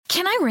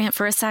Can I rant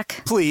for a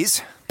sec?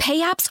 Please. Pay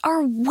apps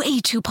are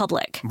way too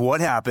public. What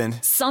happened?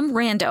 Some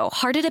rando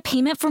hearted a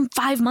payment from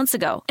 5 months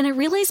ago, and I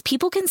realized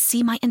people can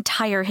see my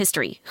entire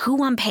history,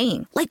 who I'm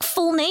paying, like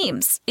full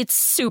names. It's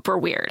super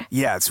weird.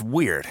 Yeah, it's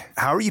weird.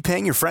 How are you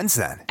paying your friends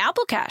then?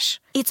 Apple Cash.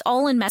 It's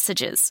all in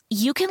messages.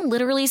 You can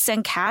literally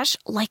send cash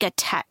like a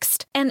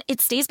text, and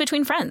it stays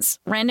between friends.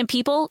 Random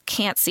people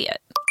can't see it.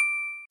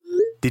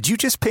 Did you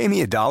just pay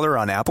me $1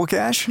 on Apple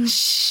Cash?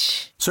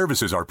 Shh.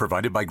 Services are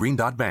provided by Green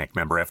Dot Bank.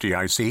 Member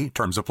FDIC.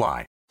 Terms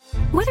apply.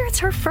 Whether it's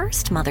her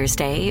first Mother's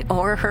Day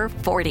or her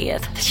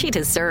 40th, she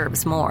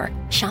deserves more.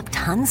 Shop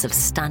tons of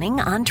stunning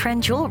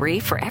on-trend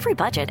jewelry for every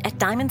budget at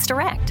Diamonds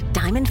Direct.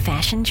 Diamond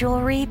fashion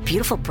jewelry,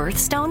 beautiful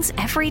birthstones,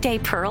 everyday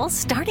pearls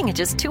starting at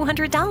just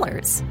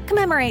 $200.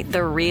 Commemorate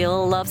the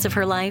real loves of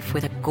her life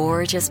with a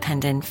gorgeous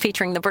pendant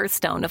featuring the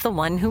birthstone of the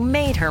one who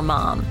made her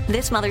mom.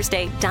 This Mother's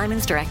Day,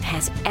 Diamonds Direct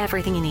has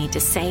everything you need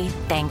to say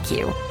thank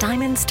you.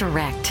 Diamonds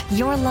Direct.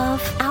 Your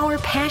love, our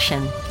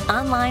passion.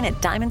 Online at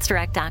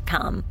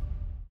diamondsdirect.com.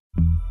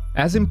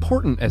 As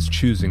important as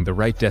choosing the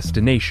right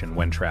destination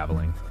when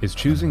traveling is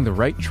choosing the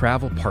right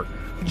travel partner.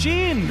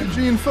 Gene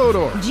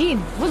Fodor. Gene,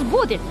 what's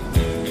good?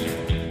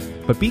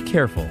 But be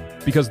careful,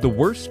 because the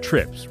worst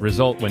trips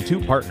result when two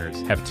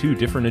partners have two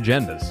different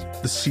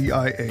agendas. The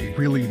CIA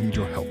really need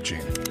your help, Gene.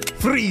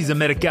 Freeze,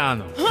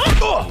 Americano.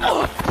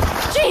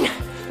 Gene,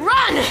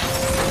 run!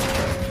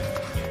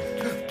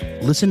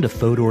 Listen to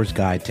Fodor's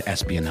Guide to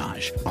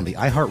Espionage on the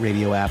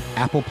iHeartRadio app,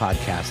 Apple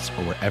Podcasts,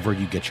 or wherever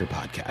you get your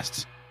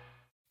podcasts.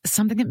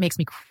 Something that makes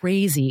me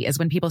crazy is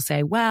when people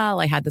say,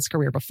 well, I had this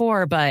career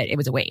before, but it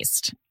was a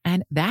waste.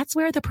 And that's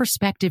where the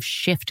perspective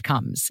shift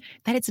comes,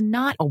 that it's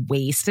not a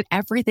waste, that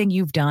everything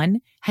you've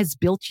done has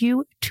built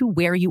you to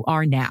where you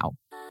are now.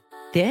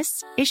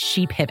 This is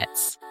She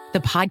Pivots, the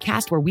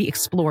podcast where we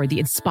explore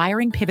the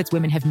inspiring pivots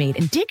women have made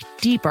and dig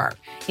deeper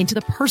into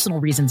the personal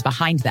reasons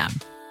behind them.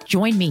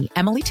 Join me,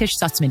 Emily Tish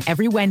Sussman,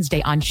 every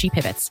Wednesday on She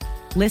Pivots.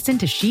 Listen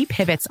to She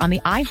Pivots on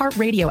the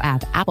iHeartRadio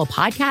app, Apple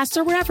Podcasts,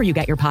 or wherever you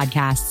get your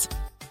podcasts.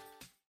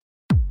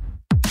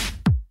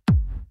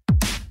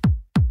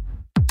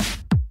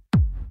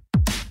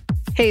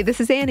 Hey,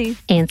 this is Annie.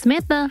 And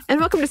Samantha. And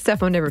welcome to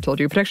Stuff Mom Never Told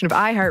You, a production of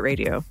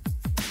iHeartRadio.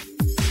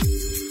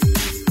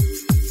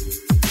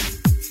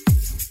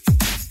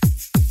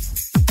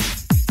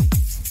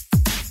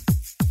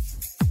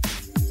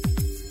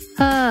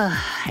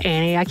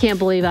 Annie, I can't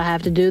believe I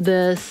have to do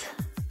this.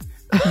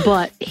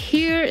 But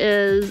here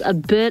is a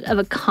bit of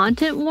a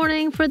content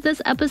warning for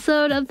this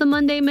episode of the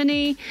Monday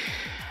Mini,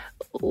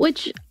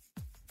 which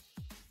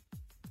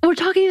we're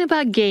talking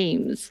about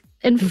games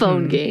and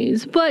phone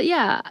games. But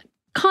yeah,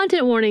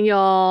 content warning,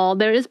 y'all.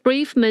 There is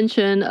brief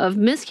mention of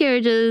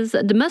miscarriages,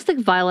 domestic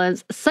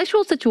violence,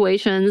 sexual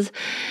situations,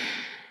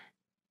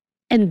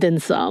 and then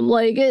some.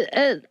 Like,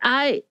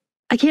 I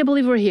can't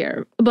believe we're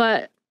here.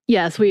 But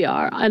yes, we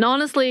are. And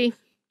honestly,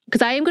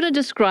 because I am going to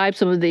describe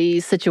some of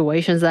these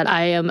situations that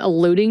I am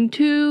alluding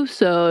to.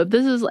 So if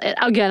this is,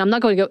 again, I'm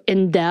not going to go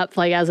in depth,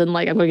 like as in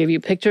like I'm going to give you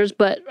pictures,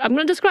 but I'm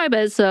going to describe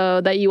it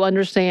so that you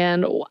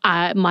understand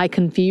my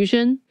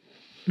confusion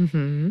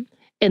in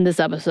this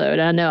episode.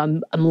 I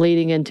know I'm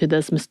leading into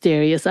this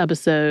mysterious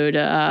episode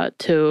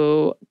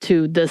to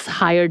this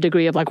higher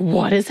degree of like,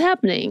 what is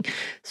happening?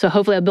 So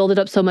hopefully I build it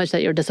up so much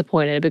that you're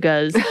disappointed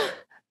because,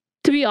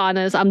 to be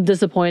honest, I'm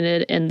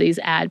disappointed in these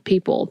ad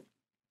people.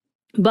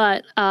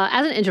 But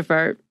as an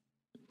introvert,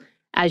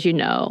 as you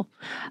know,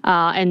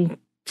 and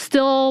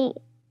still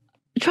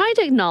trying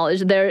to acknowledge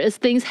there is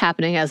things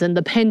happening as in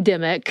the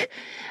pandemic,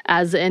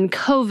 as in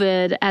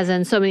COVID, as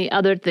in so many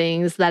other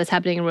things that is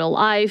happening in real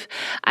life.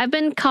 I've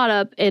been caught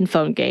up in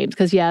phone games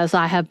because, yes,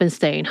 I have been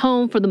staying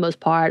home for the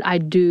most part. I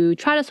do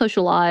try to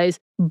socialize,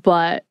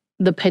 but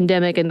the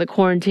pandemic and the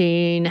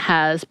quarantine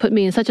has put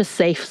me in such a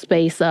safe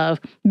space of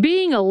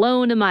being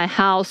alone in my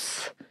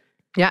house.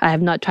 Yeah, I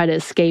have not tried to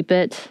escape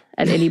it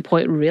at any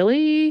point,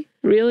 really,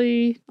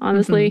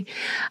 honestly.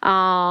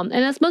 And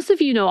as most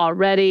of you know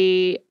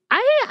already,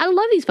 I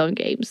love these phone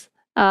games.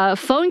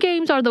 Phone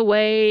games are the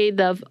way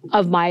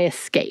of my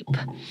escape.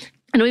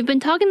 And we've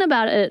been talking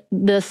about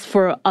this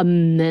for a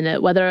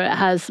minute, whether it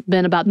has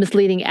been about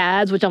misleading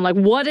ads, which I'm like,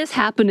 what is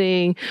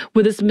happening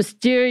with this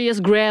mysterious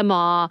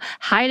grandma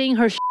hiding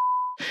her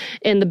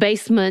in the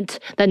basement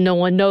that no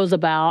one knows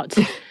about?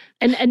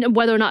 And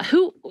whether or not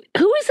who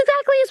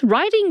exactly is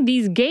writing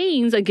these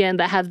games, again,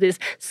 that have this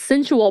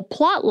sensual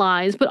plot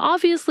lines, but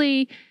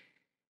obviously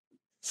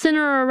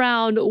center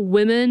around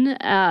women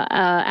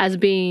as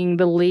being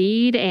the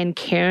lead and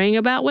caring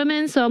about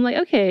women. So I'm like,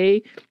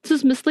 okay, this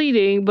is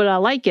misleading, but I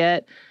like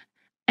it.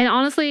 And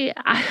honestly,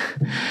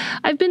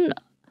 I've been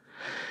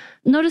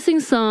noticing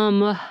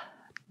some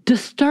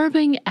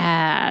disturbing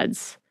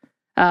ads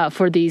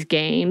for these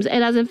games.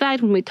 And as in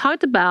fact, when we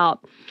talked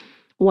about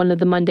one of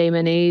the Monday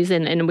Minis,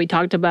 and we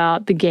talked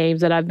about the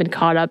games that I've been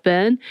caught up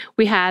in,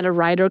 we had a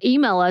writer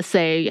email us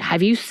say,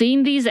 have you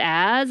seen these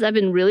ads? I've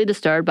been really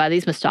disturbed by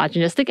these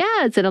misogynistic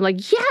ads. And I'm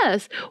like,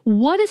 yes,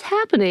 what is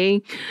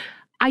happening?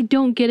 I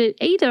don't get it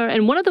either.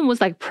 And one of them was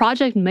like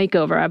Project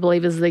Makeover, I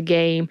believe is the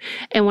game.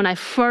 And when I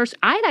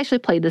had actually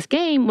played this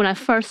game. When I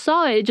first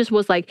saw it, it just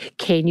was like,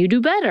 can you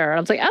do better? I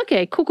was like,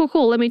 okay,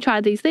 cool. Let me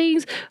try these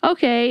things.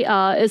 Okay,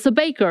 it's a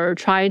baker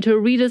trying to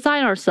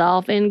redesign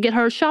herself and get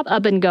her shop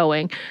up and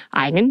going.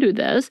 I can do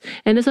this.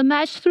 And it's a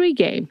match 3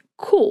 game.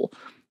 Cool.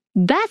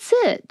 That's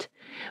it.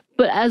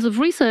 But as of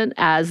recent,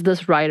 as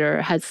this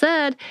writer had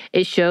said,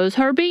 it shows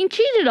her being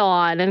cheated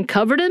on and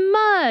covered in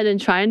mud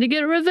and trying to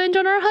get revenge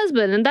on her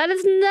husband. And that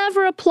is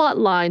never a plot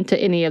line to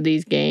any of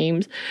these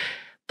games.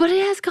 But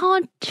it has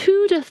gone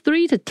 2 to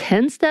 3 to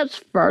 10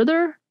 steps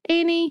further,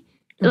 Annie.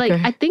 Like,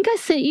 I think I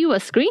sent you a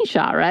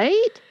screenshot,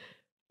 right?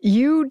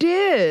 You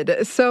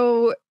did.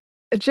 So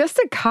just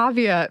a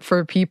caveat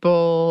for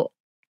people,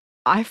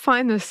 I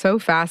find this so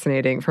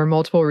fascinating for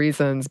multiple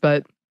reasons,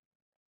 but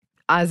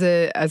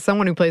as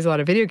someone who plays a lot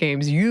of video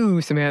games,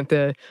 you,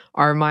 Samantha,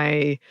 are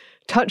my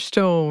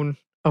touchstone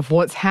of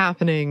what's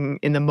happening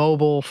in the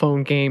mobile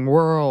phone game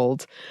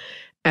world.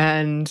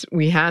 And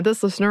we had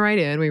this listener write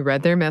in. We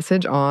read their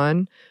message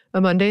on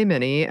a Monday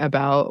Mini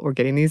about we're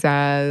getting these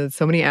ads,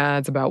 so many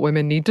ads about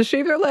women need to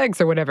shave their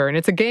legs or whatever, and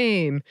it's a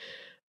game.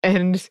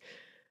 And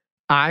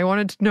I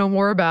wanted to know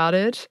more about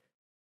it.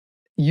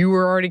 You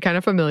were already kind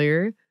of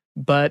familiar,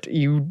 but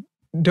you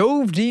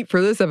dove deep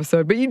for this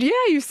episode. But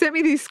you sent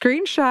me these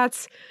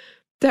screenshots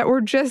that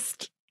were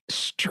just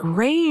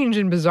strange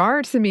and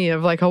bizarre to me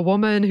of like a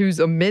woman who's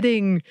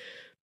emitting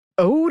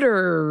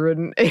odor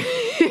and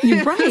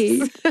You're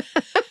right.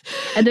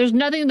 And there's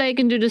nothing they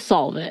can do to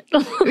solve it.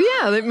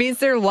 Yeah, that means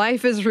their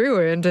life is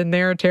ruined and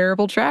they're a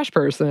terrible trash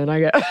person,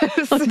 I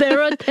guess.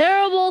 They're a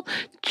terrible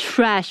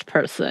trash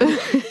person.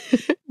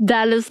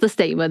 That is the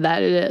statement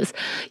that it is.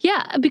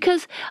 Yeah,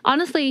 because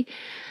honestly,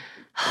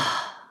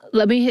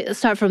 let me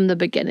start from the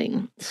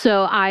beginning.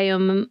 So I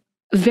am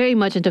very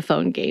much into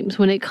phone games.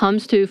 When it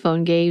comes to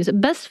phone games,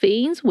 Best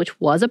Fiends, which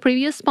was a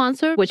previous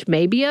sponsor, which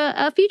may be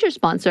a future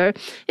sponsor,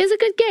 is a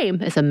good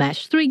game. It's a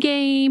match 3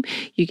 game.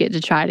 You get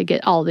to try to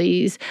get all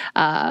these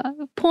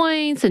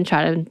points and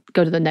try to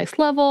go to the next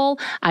level.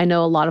 I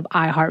know a lot of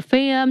iHeart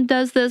fam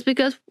does this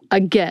because,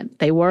 again,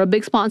 they were a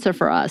big sponsor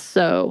for us.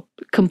 So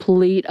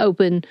complete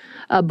open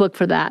book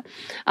for that.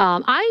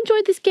 I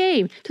enjoyed this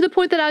game to the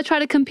point that I tried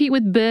to compete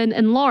with Ben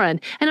and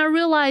Lauren. And I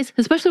realized,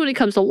 especially when it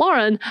comes to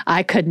Lauren,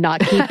 I could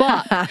not keep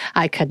up.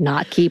 I could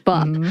not keep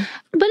up. Mm-hmm.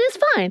 But it's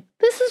fine.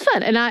 This is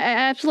fun. And I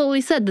absolutely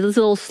said those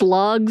little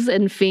slugs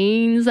and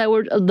fiends that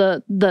were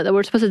that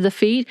were supposed to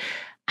defeat,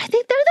 I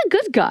think they're the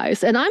good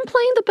guys. And I'm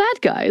playing the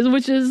bad guys,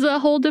 which is a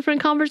whole different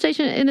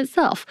conversation in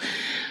itself.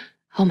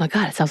 Oh my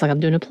God, it sounds like I'm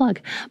doing a plug.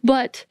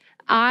 But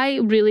I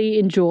really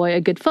enjoy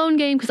a good phone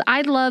game because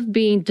I love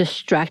being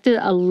distracted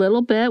a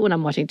little bit when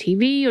I'm watching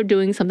TV or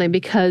doing something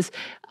because,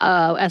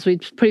 as we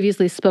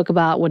previously spoke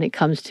about when it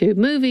comes to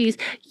movies,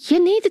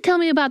 you need to tell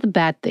me about the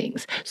bad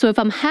things. So if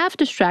I'm half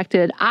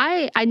distracted,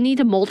 I need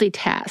to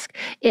multitask.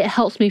 It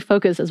helps me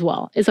focus as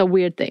well. It's a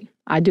weird thing.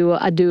 I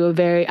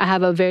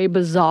have a very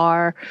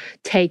bizarre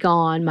take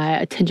on my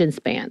attention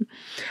span.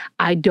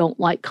 I don't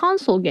like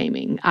console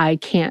gaming. I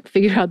can't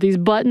figure out these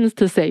buttons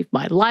to save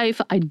my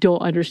life. I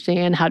don't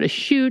understand how to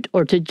shoot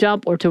or to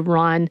jump or to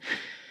run.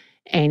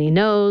 Annie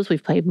knows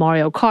we've played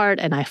Mario Kart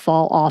and I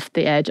fall off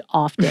the edge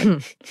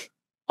often.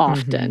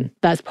 Often. Mm-hmm.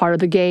 That's part of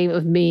the game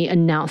of me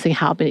announcing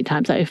how many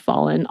times I've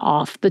fallen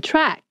off the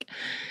track.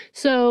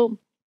 So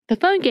the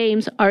phone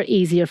games are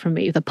easier for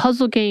me. The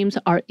puzzle games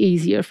are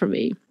easier for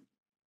me.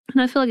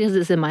 And I feel like as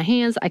it's in my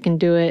hands, I can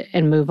do it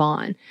and move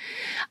on.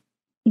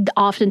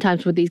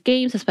 Oftentimes with these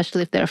games,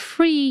 especially if they're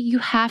free, you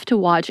have to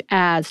watch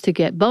ads to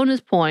get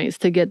bonus points,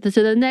 to get to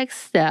the next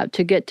step,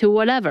 to get to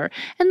whatever.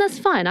 And that's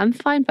fine. I'm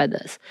fine by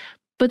this.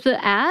 But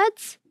the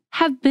ads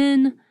have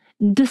been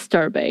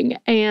disturbing.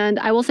 And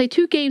I will say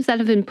 2 games that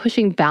have been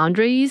pushing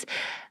boundaries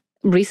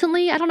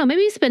recently, I don't know,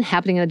 maybe it's been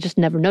happening and I just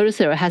never noticed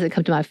it or it hasn't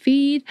come to my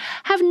feed,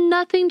 have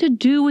nothing to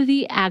do with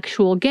the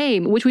actual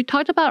game, which we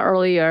talked about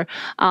earlier,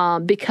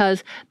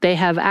 because they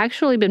have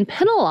actually been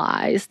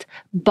penalized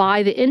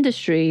by the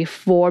industry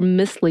for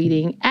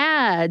misleading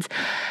ads.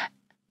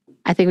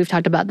 I think we've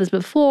talked about this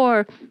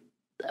before.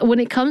 When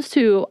it comes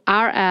to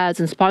our ads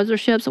and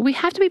sponsorships, we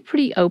have to be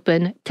pretty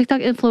open. TikTok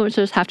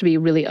influencers have to be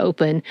really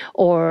open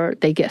or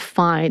they get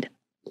fined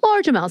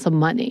large amounts of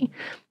money.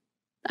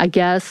 I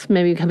guess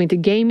maybe coming to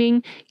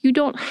gaming, you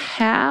don't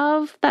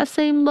have that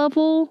same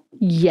level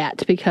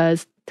yet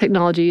because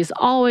technology is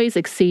always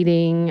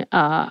exceeding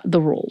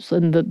the rules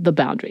and the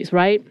boundaries,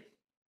 right?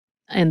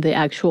 And the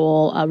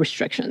actual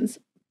restrictions.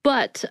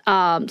 But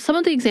some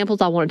of the examples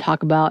I want to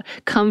talk about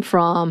come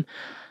from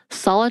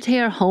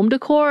Solitaire Home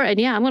Decor. And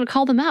yeah, I'm going to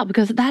call them out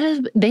because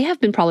they have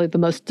been probably the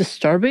most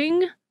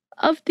disturbing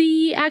of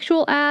the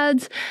actual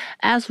ads,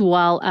 as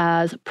well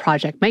as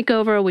Project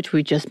Makeover, which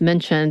we just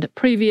mentioned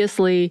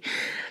previously.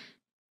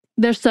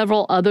 There's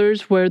several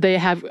others where they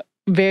have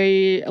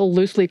very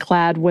loosely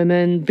clad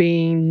women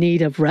being in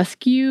need of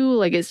rescue.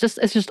 Like, it's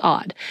just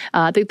odd.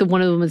 I think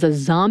one of them is a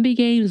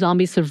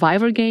zombie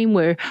survivor game,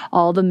 where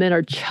all the men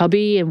are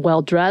chubby and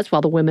well-dressed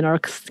while the women are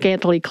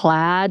scantily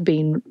clad,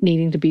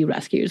 needing to be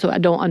rescued. So I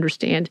don't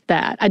understand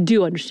that. I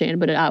do understand,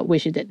 but I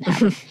wish it didn't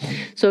happen.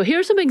 So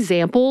here's some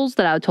examples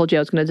that I told you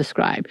I was going to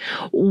describe.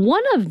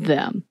 One of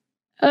them,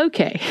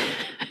 okay.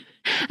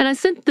 And I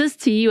sent this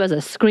to you as a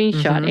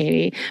screenshot,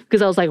 Annie,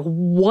 because I was like,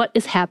 what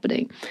is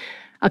happening?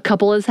 A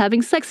couple is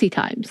having sexy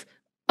times.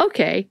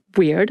 Okay,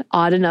 weird,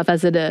 odd enough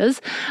as it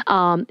is.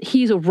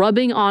 He's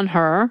rubbing on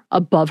her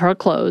above her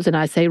clothes, and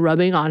I say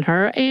rubbing on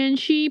her, and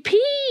she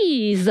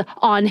pees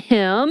on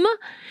him.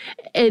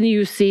 And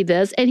you see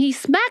this, and he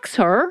smacks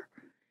her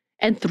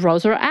and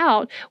throws her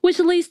out, which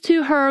leads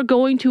to her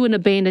going to an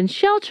abandoned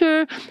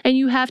shelter, and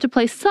you have to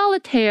play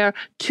solitaire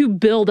to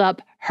build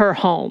up her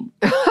home.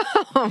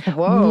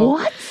 Whoa.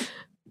 What?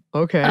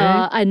 Okay.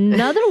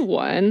 Another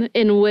one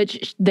in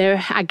which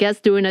they're, I guess,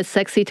 doing a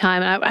sexy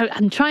time.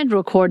 I'm trying to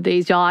record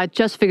these, y'all. I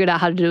just figured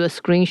out how to do a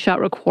screenshot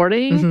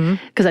recording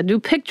because I do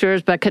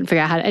pictures, but I couldn't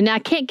figure out how to, and I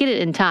can't get it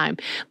in time.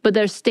 But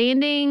they're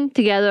standing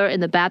together in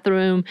the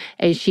bathroom,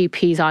 and she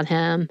pees on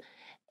him.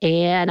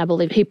 And I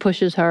believe he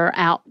pushes her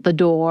out the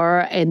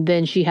door, and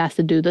then she has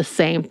to do the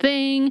same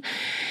thing.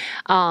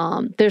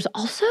 There's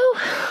also...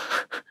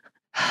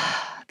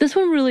 This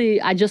one really,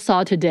 I just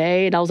saw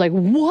today, and I was like,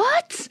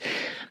 what?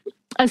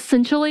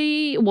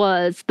 Essentially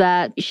was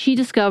that she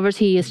discovers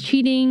he is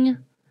cheating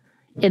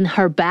in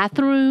her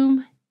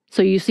bathroom.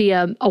 So you see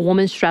a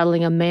woman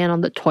straddling a man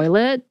on the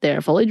toilet.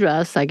 They're fully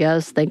dressed, I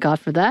guess. Thank God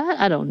for that.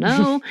 I don't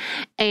know.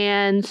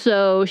 And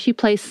so she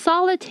plays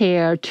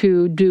solitaire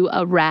to do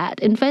a rat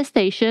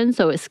infestation,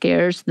 so it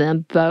scares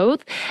them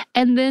both.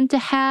 And then to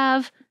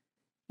have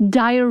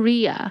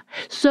diarrhea.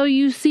 So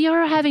you see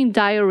her having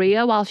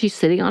diarrhea while she's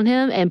sitting on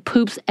him and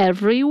poops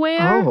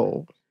everywhere.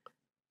 Oh.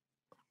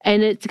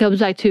 And it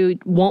comes back to,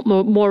 want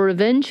more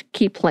revenge?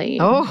 Keep playing.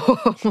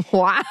 Oh,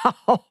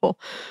 wow.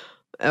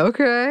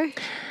 Okay.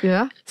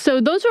 Yeah. So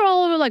those are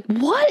all over like,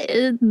 what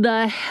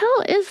the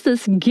hell is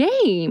this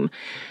game?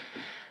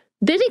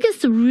 Then it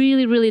gets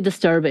really, really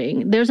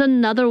disturbing. There's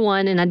another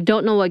one, and I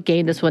don't know what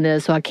game this one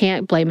is, so I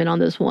can't blame it on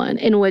this one,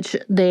 in which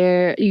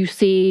you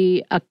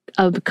see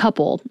a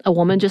couple. A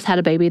woman just had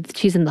a baby.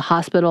 She's in the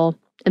hospital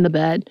in the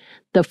bed.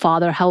 The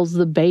father holds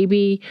the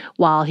baby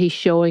while he's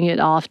showing it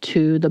off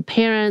to the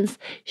parents.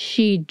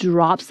 She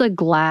drops a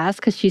glass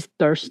because she's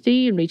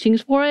thirsty and reaching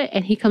for it,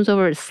 and he comes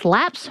over and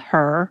slaps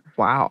her.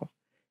 Wow.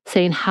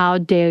 Saying, how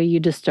dare you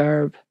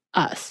disturb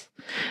us?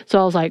 So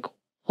I was like,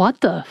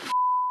 what the f***?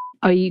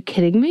 Are you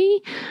kidding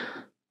me?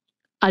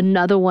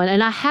 Another one,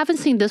 and I haven't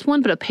seen this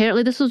one, but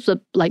apparently this was to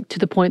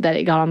the point that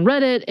it got on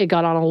Reddit, it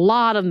got on a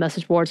lot of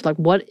message boards, like,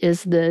 what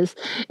is this?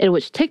 In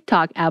which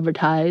TikTok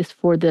advertised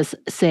for this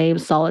same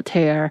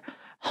solitaire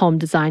home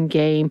design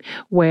game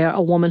where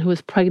a woman who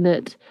is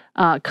pregnant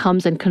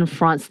comes and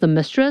confronts the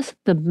mistress.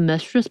 The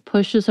mistress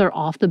pushes her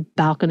off the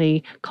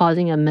balcony,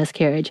 causing a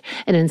miscarriage.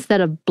 And instead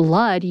of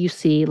blood, you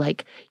see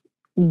like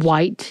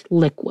white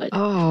liquid.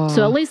 Oh.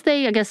 So at least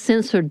they, I guess,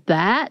 censored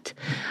that.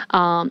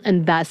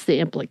 And that's the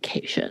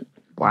implication.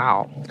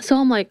 Wow. So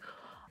I'm like,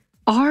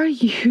 are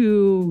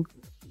you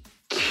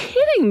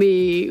kidding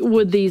me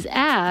with these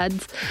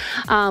ads?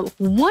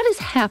 What is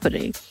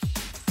happening?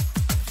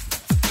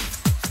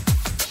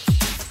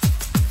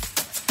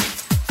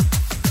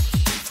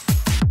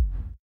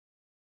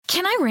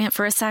 Can I rant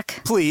for a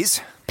sec?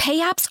 Please. Pay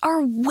apps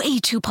are way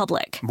too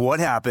public. What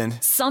happened?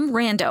 Some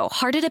rando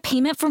hearted a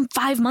payment from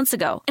 5 months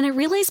ago, and I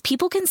realized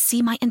people can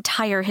see my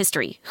entire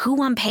history,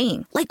 who I'm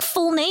paying, like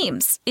full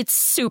names. It's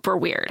super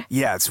weird.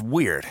 Yeah, it's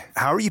weird.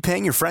 How are you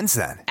paying your friends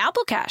then?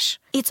 Apple Cash.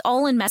 It's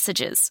all in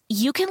messages.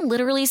 You can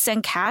literally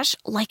send cash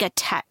like a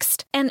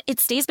text, and it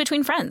stays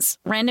between friends.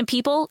 Random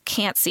people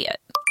can't see it.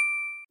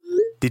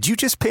 Did you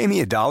just pay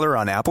me $1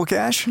 on Apple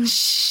Cash?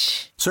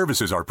 Shh.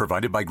 Services are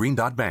provided by Green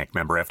Dot Bank.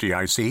 Member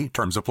FDIC.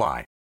 Terms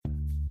apply.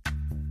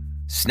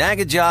 Snag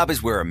a Job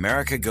is where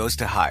America goes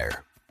to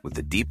hire, with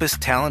the deepest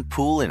talent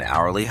pool in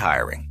hourly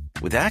hiring.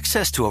 With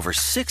access to over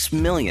 6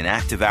 million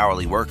active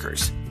hourly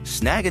workers,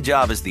 Snag a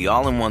Job is the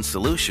all-in-one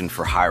solution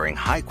for hiring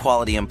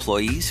high-quality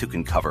employees who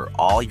can cover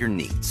all your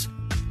needs.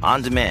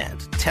 On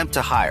demand, temp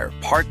to hire,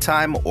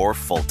 part-time or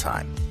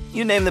full-time.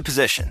 You name the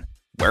position.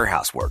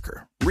 Warehouse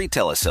worker,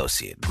 retail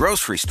associate,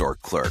 grocery store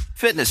clerk,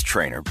 fitness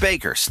trainer,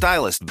 baker,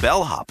 stylist,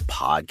 bellhop,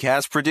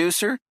 podcast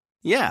producer.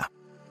 Yeah,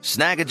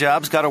 Snag a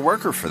Job's got a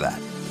worker for that.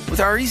 With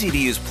our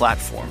easy-to-use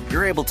platform,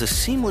 you're able to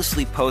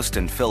seamlessly post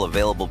and fill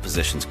available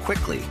positions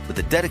quickly with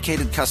a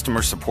dedicated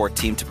customer support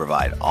team to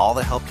provide all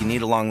the help you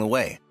need along the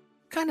way.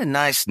 Kind of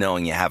nice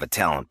knowing you have a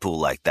talent pool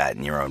like that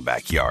in your own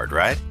backyard,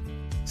 right?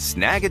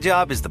 Snag a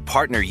Job is the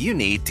partner you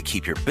need to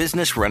keep your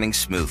business running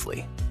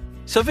smoothly.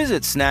 So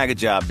visit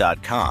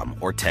snagajob.com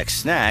or text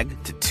snag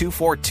to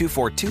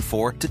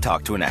 242424 to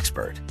talk to an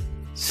expert.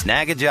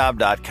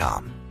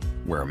 Snagajob.com,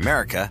 where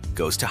America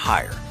goes to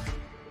hire.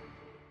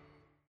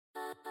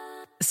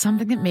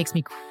 Something that makes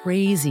me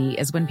crazy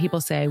is when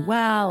people say,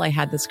 well, I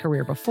had this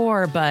career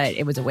before, but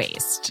it was a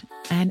waste.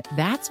 And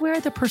that's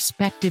where the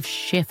perspective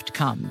shift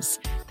comes,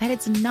 that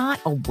it's not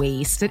a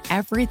waste, that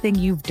everything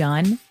you've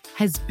done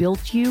has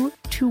built you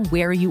to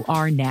where you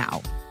are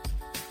now.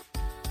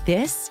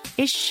 This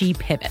is She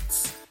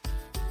Pivots,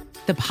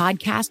 the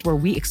podcast where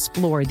we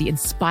explore the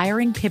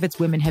inspiring pivots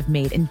women have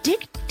made and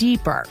dig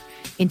deeper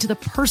into the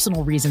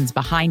personal reasons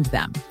behind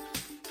them.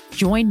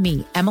 Join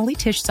me, Emily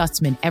Tish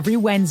Sussman, every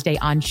Wednesday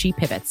on She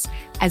Pivots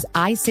as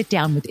I sit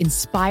down with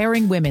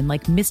inspiring women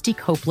like Misty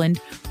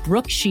Copeland,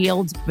 Brooke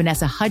Shields,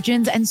 Vanessa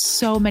Hudgens, and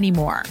so many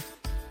more.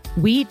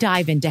 We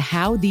dive into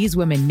how these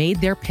women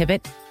made their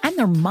pivot and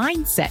their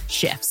mindset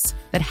shifts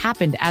that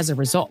happened as a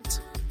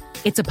result.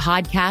 It's a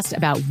podcast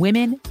about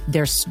women,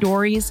 their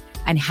stories,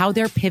 and how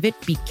their pivot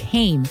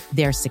became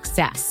their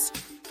success.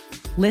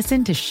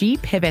 Listen to She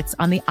Pivots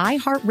on the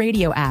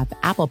iHeartRadio app,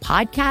 Apple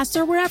Podcasts,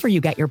 or wherever you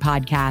get your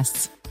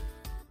podcasts.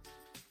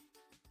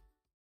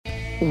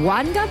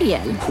 Juan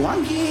Gabriel,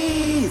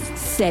 Juanquis,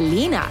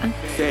 Selena,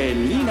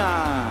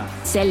 Selena,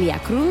 Celia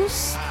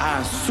Cruz,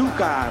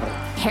 Azúcar,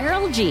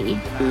 Harold G,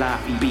 La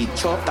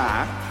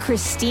Bichota,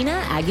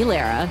 Christina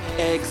Aguilera,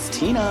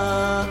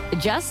 Ex-Tina,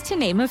 just to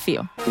name a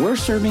few. We're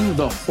serving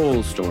the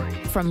whole story.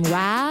 From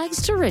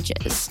rags to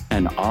riches.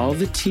 And all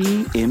the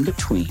tea in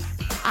between.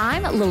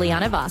 I'm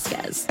Liliana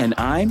Vasquez. And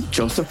I'm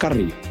Joseph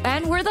Carrillo.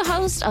 And we're the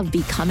host of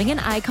Becoming an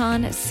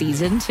Icon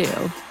Season 2.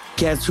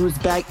 Guess who's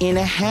back in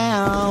the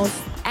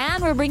house?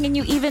 And we're bringing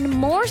you even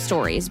more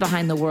stories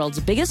behind the world's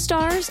biggest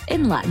stars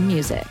in Latin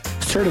music.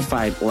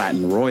 Certified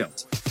Latin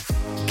royalty.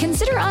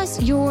 Consider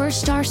us your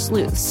star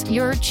sleuths,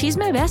 your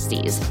chisme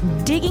besties,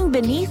 digging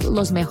beneath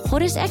los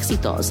mejores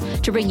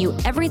éxitos to bring you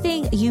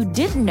everything you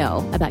didn't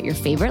know about your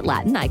favorite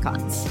Latin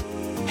icons.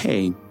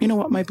 Hey, you know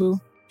what, my boo?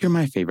 You're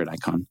my favorite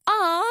icon.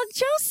 Aw,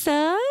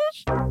 Joseph.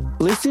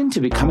 Listen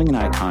to Becoming an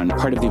Icon,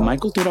 part of the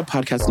Michael Dura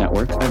Podcast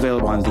Network,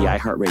 available on the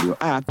iHeartRadio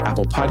app,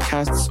 Apple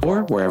Podcasts,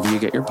 or wherever you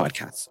get your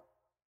podcasts.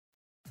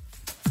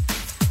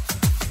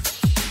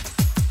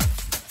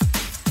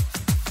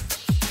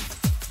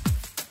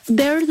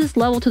 There's this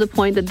level to the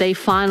point that they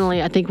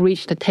finally, I think,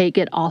 reached to take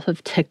it off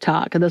of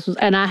TikTok.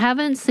 And I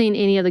haven't seen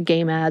any of the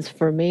game ads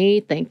for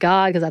me, thank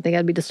God, because I think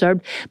I'd be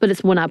disturbed. But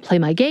it's when I play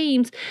my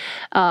games,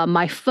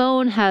 my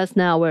phone has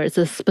now where it's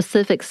a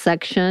specific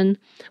section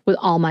with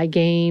all my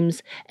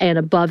games, and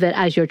above it,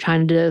 as you're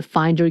trying to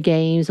find your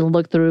games and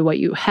look through what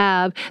you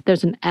have,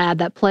 there's an ad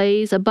that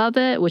plays above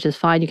it, which is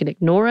fine. You can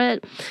ignore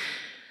it.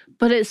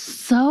 But it's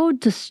so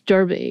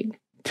disturbing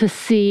to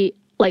see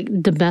like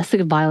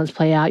domestic violence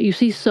play out. You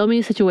see so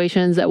many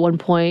situations. At one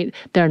point,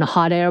 they're in a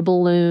hot air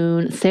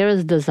balloon.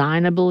 Sarah's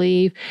design, I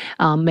believe,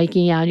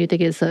 making out. You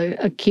think it's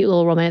a cute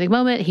little romantic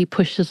moment. He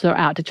pushes her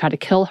out to try to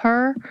kill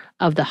her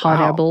of the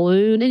hot air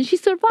balloon, and she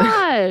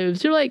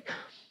survives. You're like,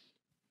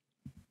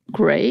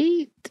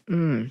 great,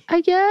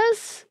 I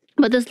guess.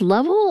 But this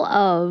level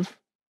of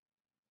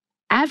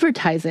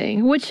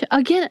advertising, which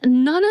again,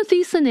 none of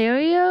these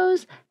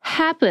scenarios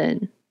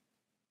happen.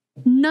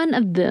 None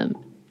of them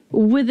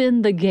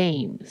within the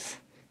games.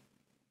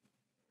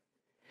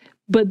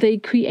 But they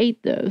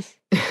create those.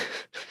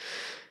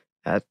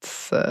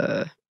 That's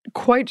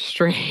quite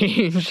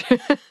strange.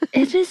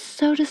 It is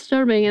so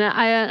disturbing. And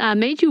I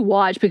made you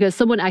watch because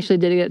someone actually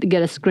did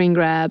get a screen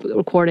grab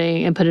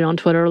recording and put it on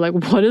Twitter. Like,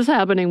 what is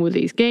happening with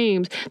these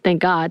games? Thank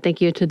God.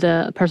 Thank you to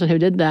the person who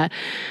did that.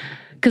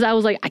 Because I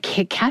was like, I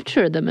can't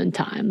capture them in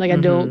time. Like,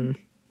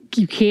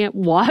 you can't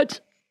watch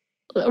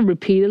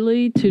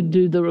repeatedly to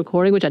do the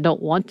recording, which I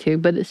don't want to,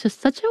 but it's just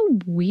such a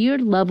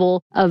weird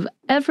level of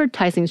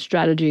advertising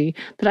strategy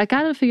that I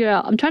gotta figure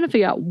out. I'm trying to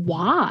figure out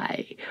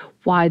why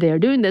they're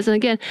doing this. And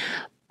again,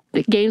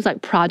 games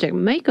like Project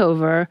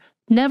Makeover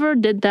never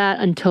did that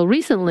until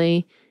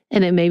recently,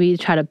 and it maybe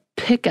try to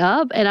pick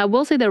up. And I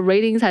will say their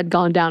ratings had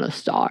gone down a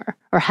star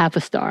or half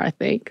a star, I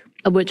think,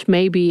 which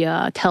may be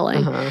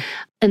telling.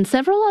 And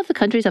several of the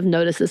countries have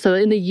noticed this. So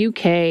in the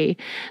UK,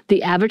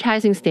 the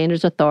Advertising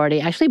Standards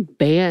Authority actually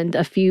banned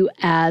a few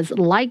ads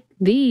like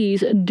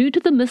these due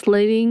to the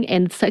misleading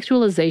and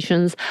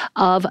sexualizations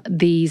of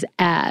these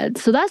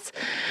ads. So that's,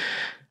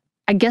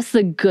 I guess,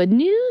 the good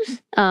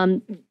news.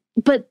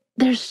 But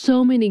there's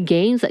so many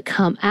games that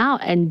come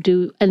out and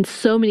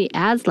so many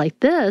ads like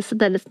this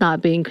that it's not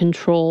being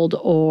controlled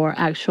or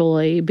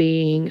actually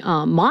being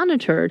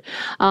monitored.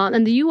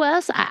 And the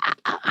US,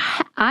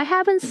 I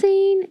haven't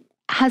seen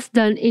has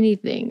done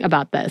anything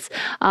about this.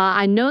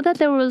 I know that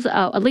there was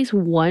at least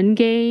one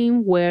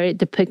game where it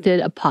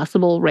depicted a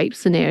possible rape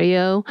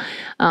scenario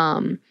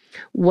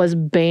was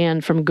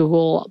banned from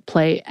Google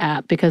Play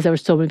app because there were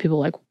so many people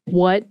like,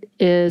 what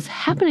is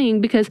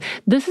happening? Because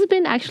this has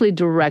been actually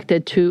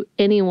directed to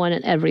anyone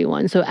and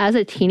everyone. So as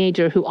a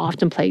teenager who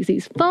often plays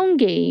these phone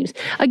games,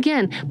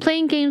 again,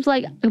 playing games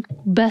like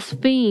Best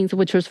Fiends,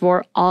 which was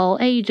for all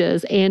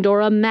ages, and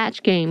or a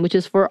match game, which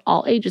is for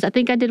all ages. I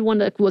think I did one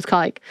that was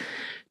called like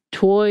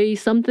Toy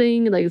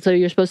something, like, so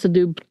you're supposed to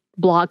do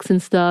blocks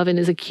and stuff, and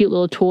it's a cute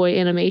little toy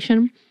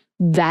animation.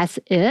 That's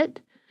it.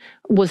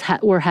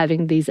 We're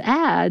having these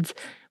ads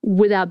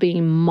without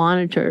being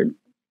monitored.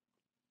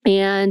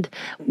 And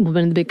one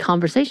of the big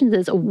conversations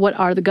is, what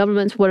are the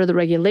governments, what are the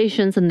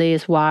regulations, and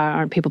why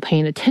aren't people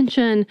paying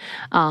attention?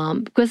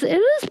 Because it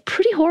is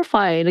pretty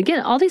horrifying.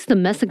 Again, all these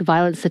domestic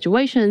violence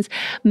situations,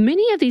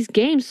 many of these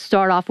games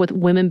start off with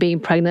women being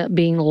pregnant,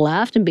 being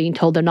left, and being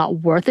told they're not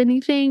worth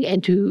anything,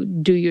 and to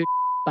do your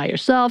by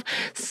yourself.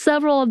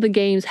 Several of the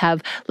games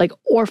have like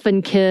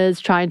orphan kids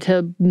trying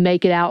to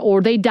make it out,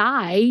 or they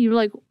die. You're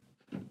like,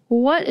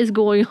 what is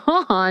going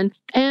on?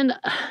 And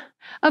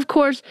of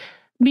course,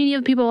 many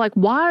of the people are like,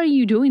 why are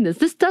you doing this?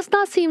 This does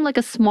not seem like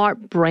a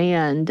smart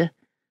brand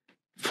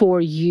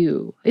for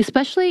you.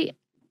 Especially,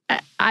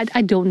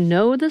 I don't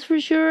know this for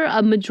sure.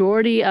 A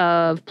majority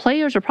of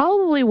players are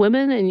probably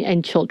women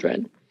and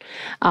children.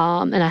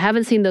 And I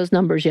haven't seen those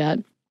numbers yet.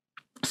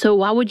 So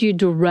why would you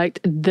direct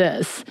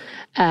this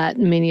at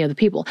many of the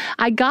people?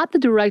 I got the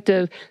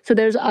directive. So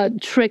there's a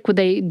trick what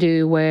they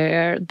do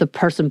where the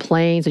person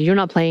playing, so you're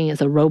not playing as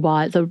a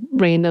robot, it's a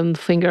random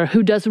finger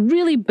who does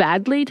really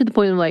badly to the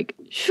point of like,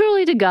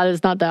 surely to God,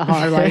 it's not that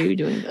hard. Why are you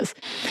doing this?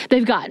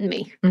 They've gotten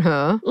me.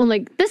 I'm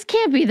like, this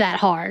can't be that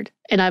hard.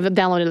 And I've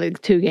downloaded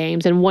like 2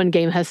 games, and 1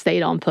 game has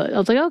stayed on put. I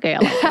was like, okay, I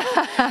like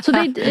it. So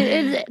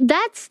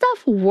that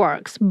stuff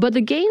works. But the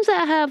games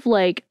that have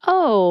like,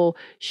 oh,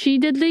 she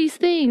did these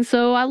things,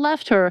 so I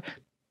left her,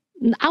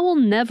 I will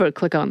never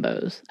click on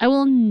those. I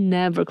will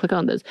never click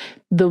on those.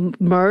 The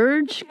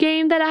Merge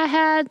game that I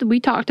had,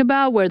 we talked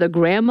about, where the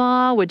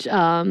grandma, which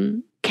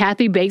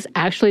Kathy Bates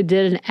actually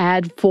did an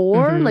ad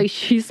for. Like,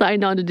 she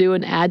signed on to do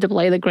an ad to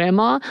play the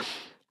grandma.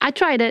 I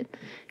tried it.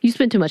 You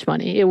spent too much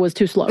money. It was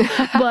too slow.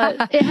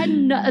 But it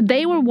had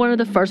they were one of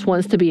the first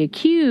ones to be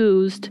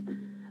accused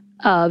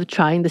of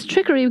trying this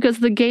trickery because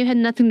the game had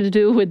nothing to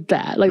do with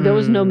that. Like, there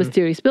was no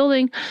mysterious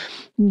building.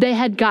 They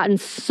had gotten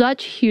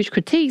such huge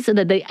critiques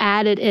that they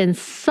added in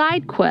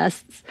side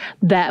quests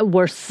that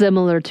were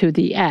similar to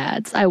the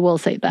ads. I will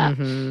say that.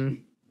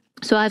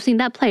 So I've seen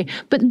that play.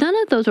 But none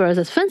of those were as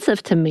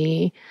offensive to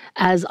me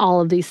as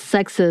all of these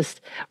sexist,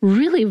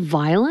 really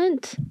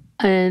violent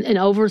and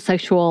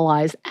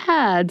over-sexualized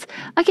ads.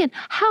 Again,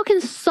 how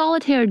can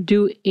Solitaire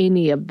do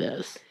any of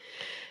this?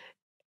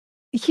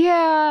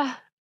 Yeah.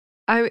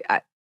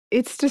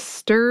 It's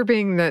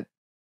disturbing that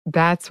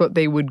that's what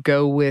they would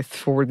go with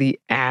for the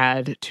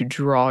ad to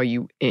draw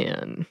you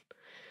in.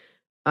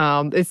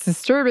 It's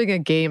disturbing a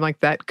game like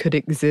that could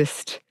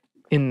exist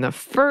in the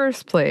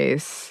first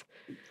place.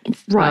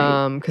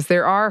 Right. Because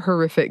there are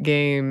horrific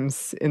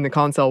games in the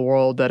console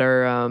world that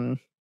are,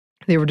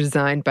 they were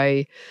designed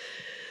by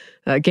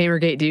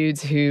Gamergate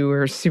dudes who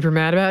are super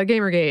mad about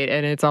Gamergate,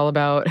 and it's all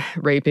about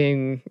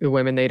raping the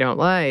women they don't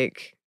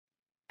like.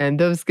 And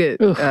those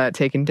get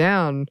taken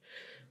down,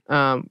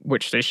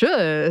 which they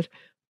should,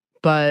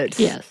 but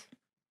yes,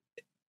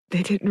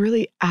 they didn't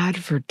really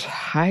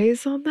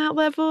advertise on that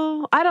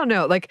level. I don't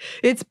know. Like,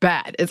 it's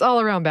bad. It's all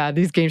around bad.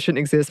 These games shouldn't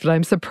exist, but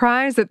I'm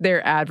surprised that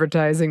their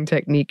advertising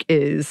technique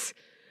is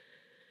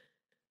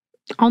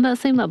on that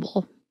same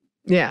level.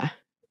 Yeah.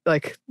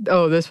 Like,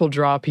 oh, this will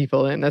draw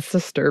people in. That's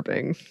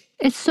disturbing.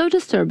 It's so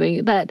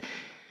disturbing that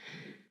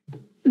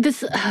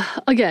this,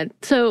 again,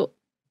 so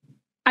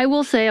I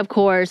will say, of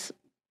course,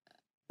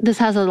 this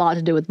has a lot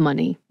to do with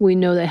money. We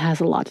know that it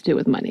has a lot to do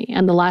with money.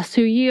 And the last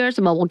 2 years,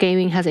 mobile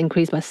gaming has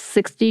increased by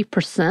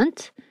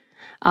 60%.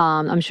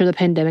 I'm sure the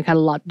pandemic had a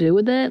lot to do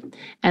with it.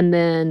 And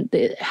then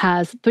it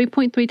has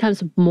 3.3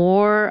 times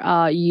more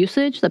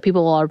usage that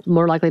people are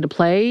more likely to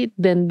play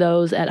than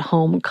those at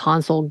home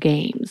console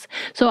games.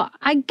 So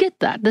I get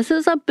that. This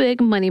is a big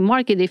money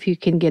market if you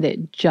can get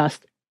it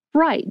just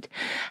right.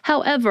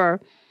 However,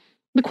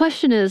 the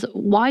question is,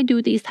 why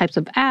do these types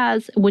of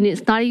ads when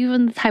it's not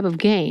even the type of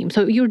game?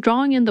 So you're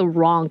drawing in the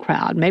wrong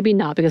crowd. Maybe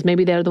not, because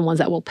maybe they're the ones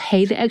that will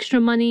pay the extra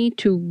money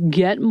to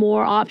get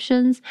more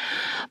options.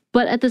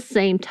 But at the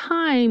same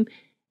time,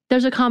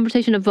 there's a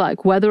conversation of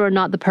like whether or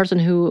not the person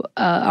who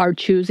are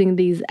choosing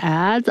these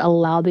ads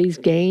allow these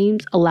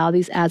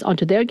ads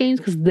onto their games,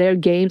 because their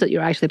games that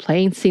you're actually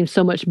playing seem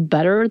so much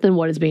better than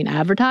what is being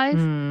advertised.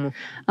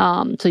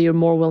 So you're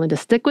more willing to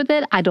stick with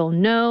it. I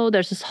don't know.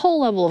 There's this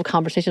whole level of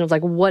conversation of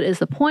like, what is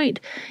the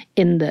point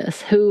in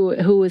this?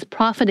 Who is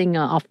profiting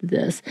off of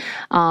this?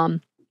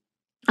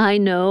 I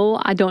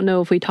don't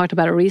know if we talked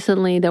about it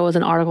recently. There was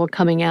an article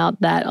coming out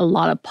that a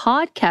lot of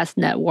podcast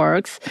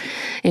networks,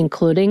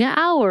 including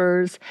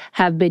ours,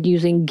 have been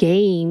using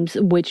games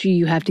which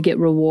you have to get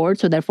rewards.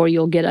 So therefore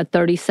you'll get a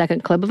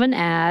 30-second clip of an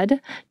ad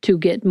to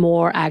get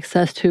more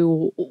access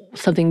to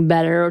something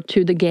better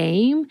to the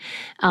game.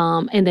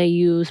 And they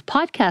use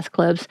podcast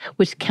clips,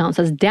 which counts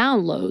as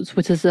downloads,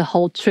 which is a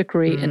whole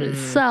trickery in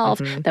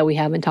itself that we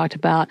haven't talked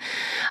about.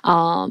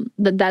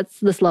 That's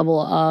this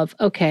level of,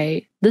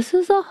 okay, this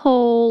is a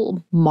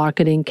whole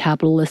marketing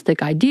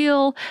capitalistic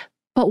ideal,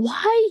 but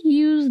why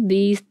use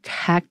these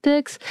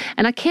tactics?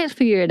 And I can't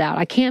figure it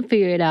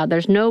out.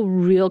 There's no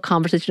real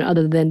conversation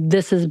other than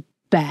this is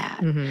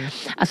bad.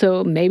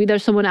 So maybe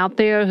there's someone out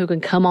there who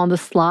can come on the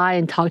sly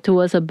and talk to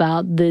us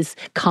about this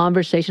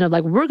conversation of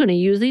like, we're going to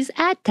use these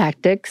ad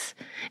tactics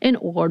in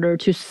order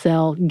to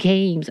sell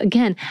games.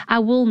 Again, I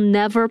will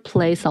never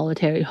play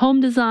solitary home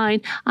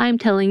design. I'm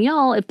telling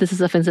y'all, if this is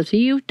offensive to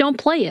you, don't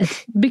play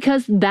it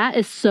because that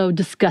is so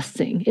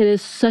disgusting. It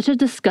is such a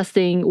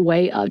disgusting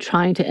way of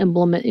trying to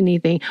implement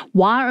anything.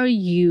 Why are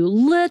you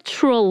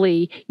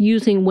literally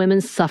using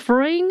women's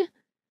suffering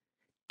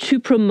to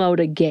promote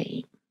a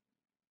game?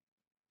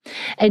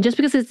 And just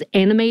because it's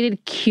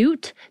animated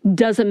cute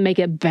doesn't make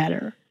it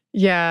better.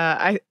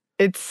 Yeah,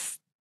 it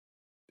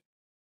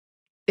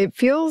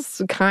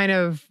feels kind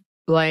of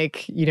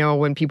like, you know,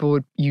 when people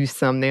would use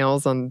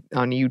thumbnails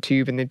on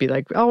YouTube and they'd be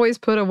like, always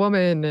put a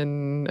woman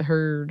in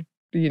her,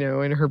 you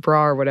know, in her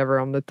bra or whatever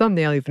on the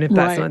thumbnail, even if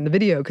that's not in the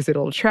video, because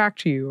it'll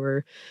attract you.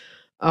 Or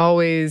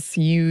always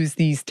use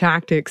these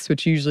tactics,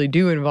 which usually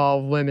do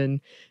involve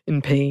women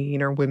in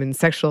pain or women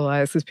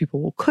sexualized, because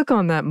people will click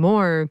on that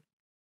more.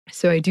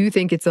 So I do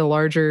think it's a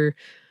larger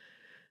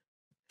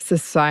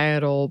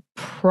societal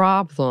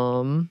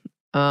problem.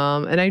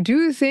 And I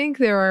do think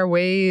there are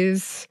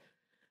ways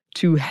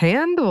to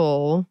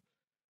handle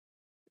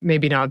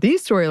maybe not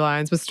these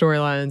storylines, but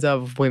storylines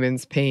of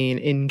women's pain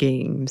in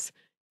games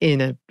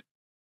in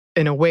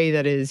a way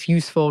that is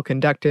useful,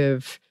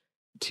 conductive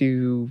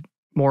to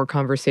more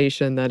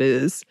conversation that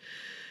is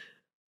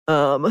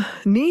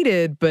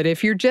needed. But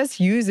if you're just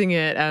using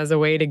it as a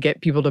way to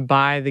get people to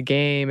buy the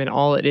game and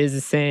all it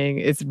is saying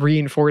it's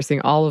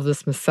reinforcing all of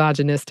this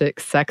misogynistic,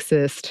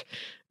 sexist,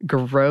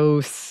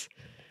 gross,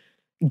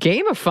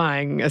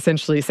 gamifying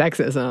essentially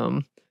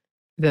sexism,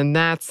 then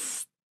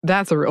that's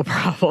a real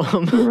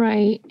problem.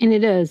 Right. And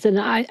it is. And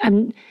I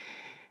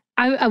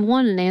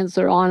want an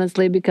answer,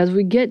 honestly, because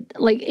we get,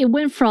 like, it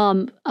went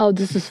from, oh,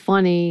 this is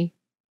funny,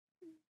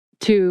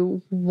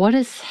 to what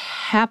is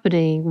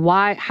happening?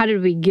 How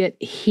did we get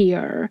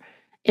here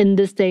in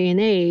this day and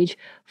age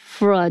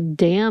for a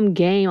damn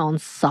game on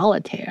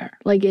solitaire?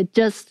 Like, it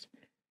doesn't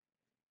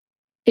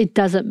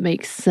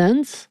make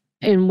sense,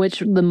 in which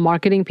the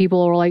marketing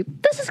people are like,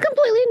 this is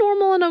completely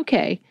normal and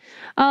okay.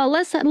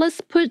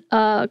 Let's put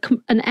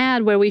an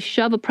ad where we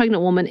shove a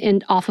pregnant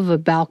woman off of a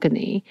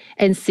balcony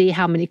and see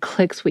how many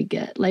clicks we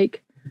get.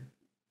 Like,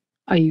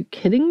 are you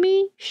kidding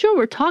me? Sure,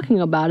 we're talking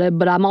about it,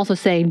 but I'm also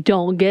saying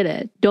don't get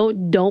it.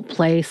 Don't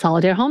play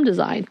solitaire home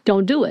design.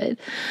 Don't do it,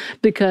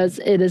 because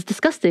it is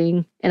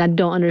disgusting, and I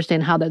don't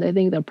understand how they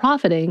think they're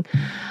profiting.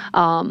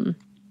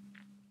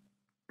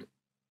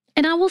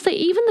 And I will say,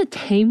 even the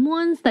tame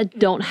ones that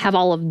don't have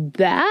all of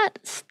that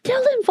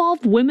still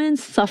involve women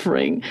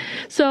suffering.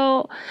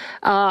 So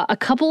a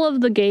couple of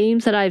the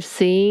games that I've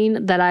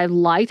seen that I've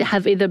liked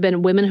have either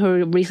been women who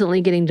are recently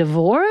getting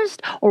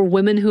divorced or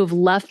women who have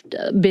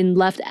been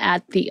left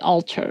at the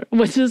altar,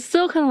 which is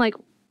still kind of like,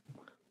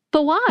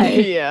 but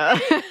why? Yeah.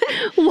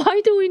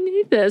 Why do we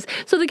need this?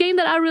 So the game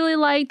that I really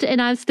liked and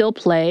I still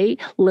play,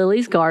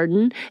 Lily's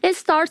Garden, it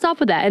starts off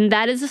with that. And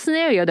that is a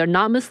scenario. They're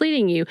not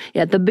misleading you.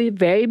 At the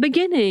very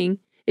beginning,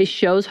 it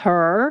shows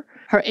her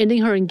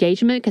ending her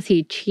engagement because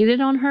he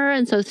cheated on her.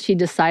 And so she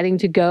deciding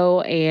to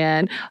go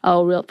and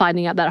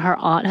finding out that her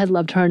aunt has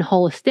left her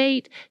whole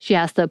estate. She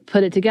has to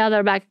put it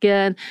together back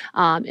again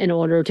in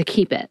order to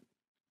keep it,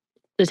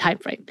 the time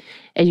frame.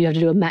 And you have to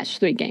do a match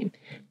 3 game.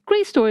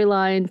 Great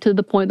storyline, to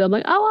the point that I'm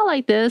like, oh, I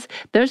like this.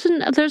 There's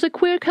a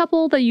queer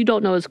couple that you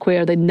don't know is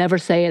queer. They never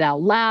say it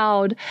out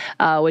loud,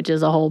 which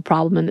is a whole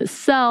problem in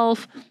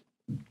itself.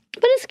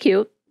 But it's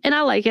cute, and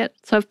I like it,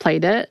 so I've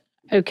played it.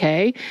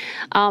 Okay.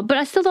 But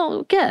I still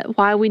don't get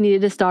why we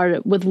needed to start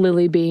it with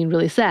Lily being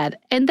really sad.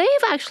 And they've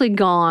actually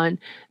gone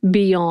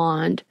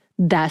beyond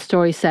that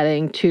story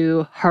setting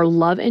to her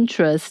love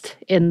interest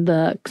in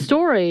the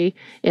story,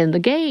 in the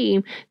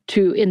game,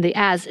 in the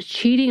ads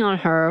cheating on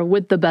her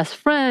with the best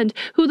friend,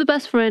 who the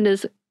best friend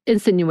is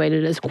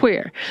insinuated as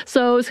queer.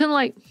 So it's kind of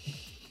like,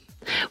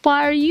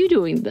 why are you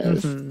doing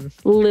this?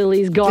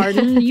 Lily's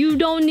Garden, you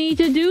don't need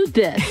to do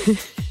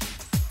this.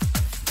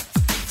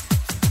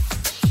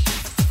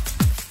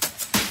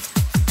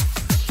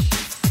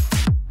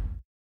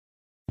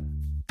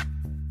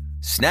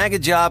 Snag a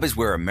Job is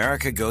where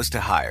America goes to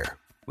hire,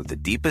 with the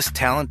deepest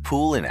talent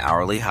pool in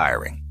hourly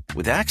hiring.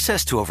 With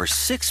access to over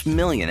 6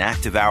 million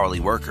active hourly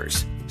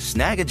workers,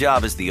 Snag a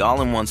Job is the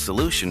all-in-one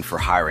solution for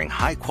hiring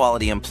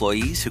high-quality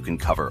employees who can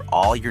cover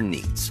all your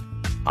needs.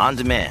 On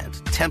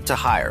demand, temp to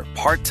hire,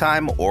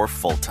 part-time or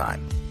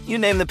full-time. You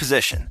name the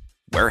position.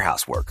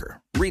 Warehouse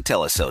worker,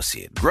 retail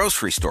associate,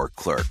 grocery store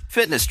clerk,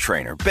 fitness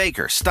trainer,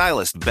 baker,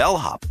 stylist,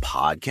 bellhop,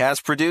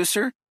 podcast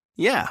producer.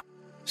 Yeah,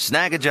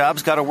 Snag a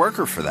Job's got a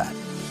worker for that.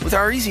 With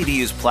our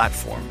easy-to-use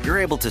platform, you're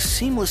able to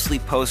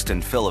seamlessly post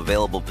and fill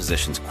available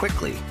positions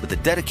quickly with a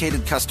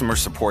dedicated customer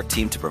support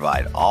team to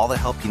provide all the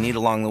help you need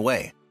along the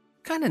way.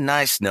 Kind of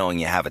nice knowing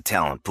you have a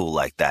talent pool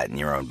like that in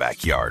your own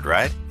backyard,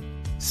 right?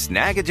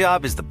 Snag a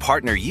Job is the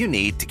partner you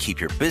need to keep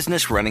your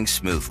business running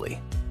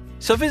smoothly.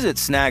 So visit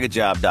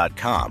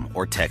snagajob.com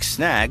or text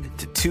snag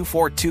to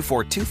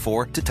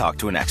 242424 to talk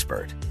to an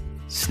expert.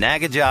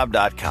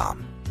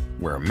 Snagajob.com.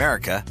 where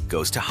America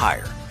goes to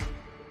hire.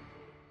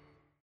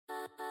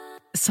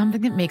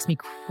 Something that makes me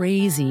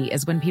crazy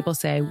is when people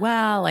say,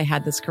 well, I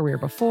had this career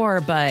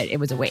before, but it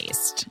was a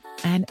waste.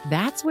 And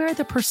that's where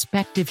the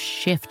perspective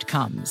shift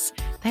comes,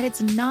 that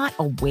it's not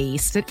a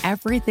waste, that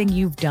everything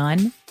you've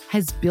done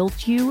has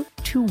built you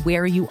to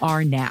where you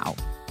are now.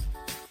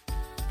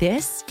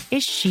 This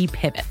is She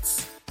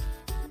Pivots,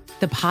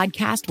 the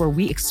podcast where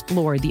we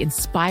explore the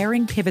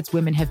inspiring pivots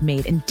women have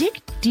made and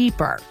dig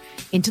deeper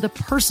into the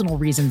personal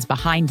reasons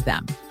behind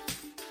them.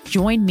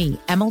 Join me,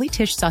 Emily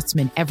Tish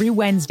Sussman, every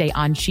Wednesday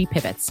on She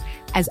Pivots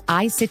as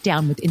I sit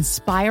down with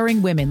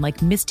inspiring women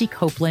like Misty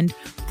Copeland,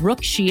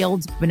 Brooke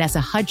Shields, Vanessa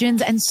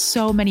Hudgens, and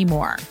so many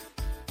more.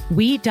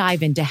 We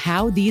dive into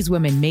how these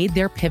women made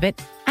their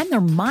pivot and their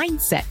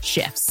mindset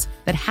shifts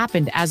that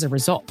happened as a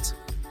result.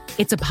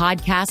 It's a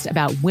podcast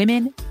about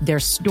women, their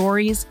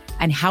stories,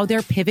 and how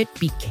their pivot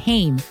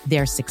became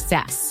their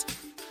success.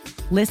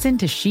 Listen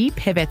to She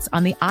Pivots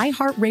on the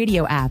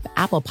iHeartRadio app,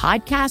 Apple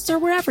Podcasts, or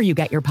wherever you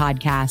get your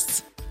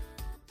podcasts.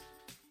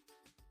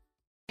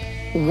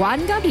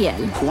 Juan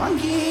Gabriel,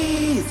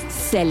 Juanquis,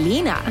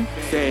 Selena,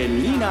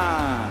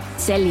 Selena,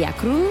 Celia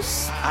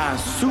Cruz,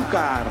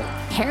 Azúcar,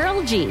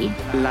 Karol G,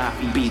 La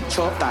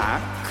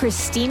Bichota,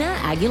 Christina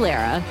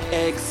Aguilera,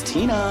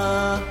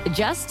 Ex-Tina.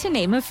 Just to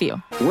name a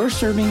few. We're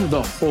serving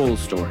the whole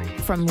story.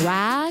 From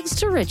rags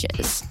to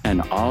riches.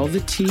 And all the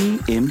tea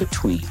in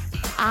between.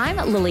 I'm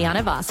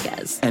Liliana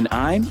Vasquez. And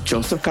I'm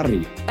Joseph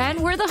Carrillo.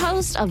 And we're the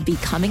host of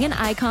Becoming an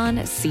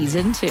Icon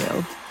Season 2.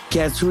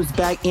 Guess who's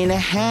back in the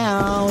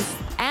house?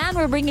 And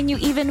we're bringing you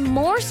even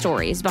more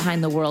stories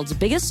behind the world's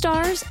biggest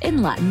stars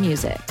in Latin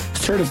music.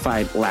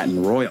 Certified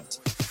Latin royalty.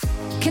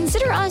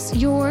 Consider us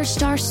your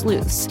star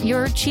sleuths,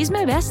 your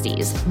chisme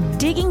besties,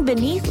 digging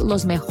beneath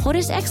los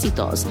mejores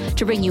éxitos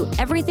to bring you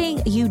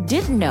everything you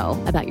didn't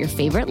know about your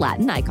favorite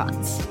Latin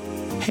icons.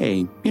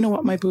 Hey, you know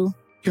what, my boo?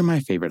 You're my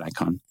favorite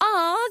icon.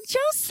 Aw,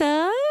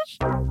 Joseph.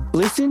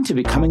 Listen to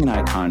Becoming an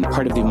Icon,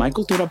 part of the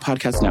Michael Dura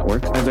Podcast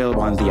Network,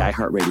 available on the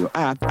iHeartRadio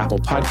app, Apple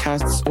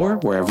Podcasts, or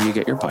wherever you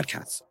get your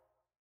podcasts.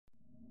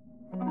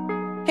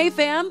 Hey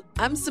fam,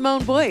 I'm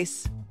Simone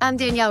Boyce. I'm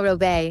Danielle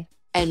Robay.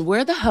 And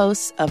we're the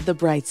hosts of The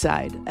Bright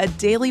Side, a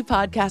daily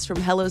podcast from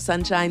Hello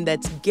Sunshine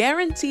that's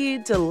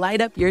guaranteed to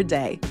light up your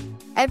day.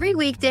 Every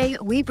weekday,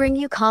 we bring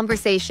you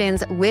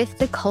conversations with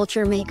the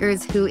culture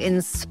makers who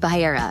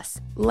inspire us.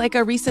 Like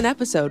our recent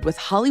episode with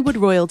Hollywood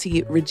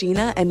royalty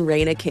Regina and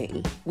Reina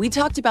King. We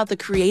talked about the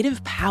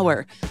creative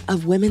power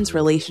of women's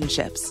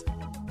relationships.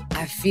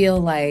 I feel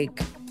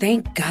like,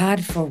 thank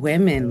God for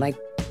women, like,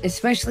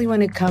 especially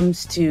when it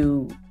comes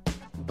to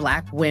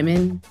Black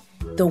women,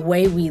 the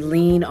way we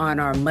lean on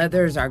our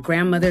mothers, our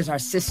grandmothers, our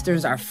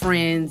sisters, our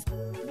friends.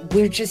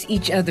 We're just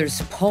each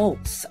other's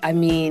pulse. I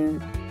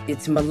mean,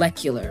 it's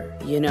molecular,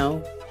 you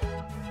know?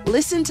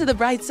 Listen to The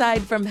Bright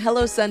Side from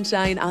Hello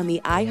Sunshine on the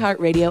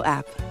iHeartRadio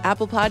app,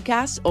 Apple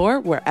Podcasts, or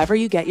wherever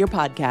you get your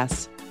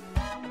podcasts.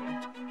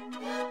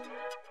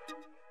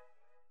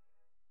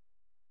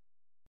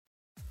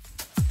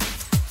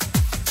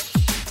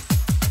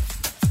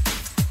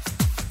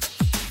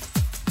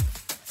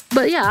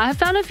 But yeah, I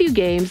found a few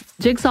games.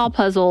 Jigsaw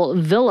Puzzle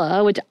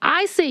Villa, which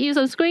I sent you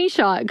some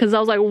screenshot because I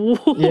was like,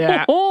 whoa,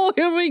 yeah.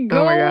 Here we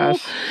go. Oh my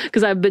gosh.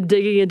 Because I've been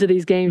digging into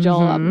these games,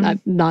 y'all.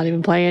 I'm not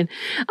even playing.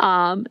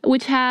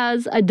 Which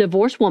has a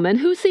divorced woman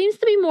who seems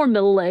to be more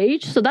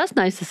middle-aged. So that's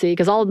nice to see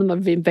because all of them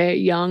have been very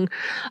young.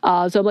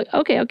 So I'm like,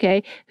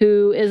 okay.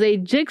 Who is a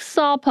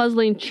jigsaw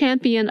puzzling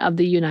champion of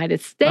the United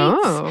States.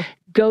 Oh.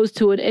 Goes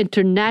to an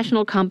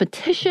international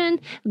competition,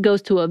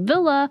 goes to a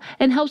villa,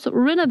 and helps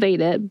renovate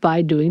it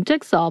by doing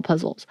jigsaw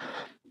puzzles.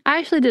 I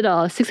actually did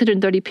a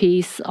 630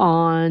 piece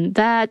on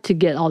that to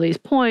get all these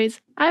points.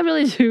 I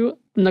really do.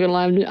 I'm not gonna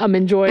lie, I'm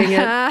enjoying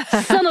it.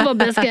 Son of a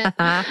biscuit.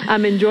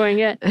 I'm enjoying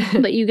it.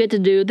 But you get to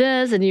do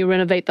this and you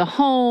renovate the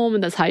home,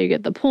 and that's how you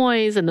get the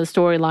points. And the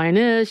storyline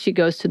is she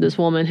goes to this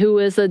woman who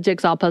is a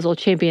jigsaw puzzle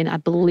champion, I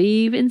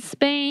believe, in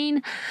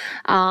Spain.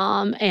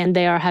 And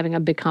they are having a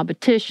big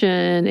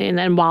competition. And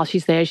then while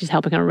she's there, she's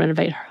helping her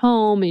renovate her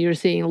home. And you're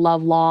seeing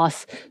love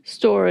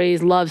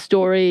stories,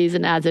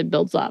 and as it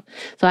builds up.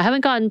 So I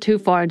haven't gotten too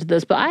far into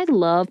this, but I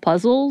love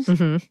puzzles.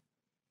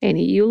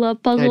 Annie, you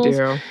love puzzles?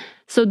 I do.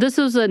 So this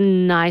was a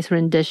nice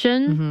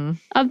rendition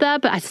of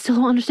that, but I still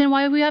don't understand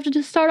why we have to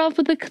just start off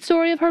with the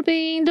story of her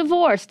being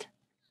divorced.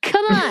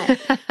 Come on.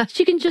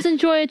 She can just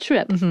enjoy a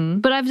trip.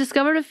 But I've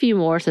discovered a few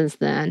more since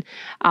then.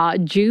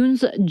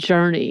 June's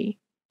Journey,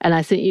 and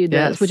I sent you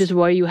this, which is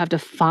where you have to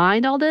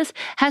find all this,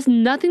 has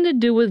nothing to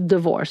do with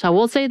divorce. I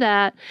will say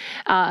that.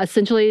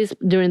 Essentially,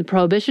 during the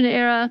Prohibition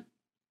era,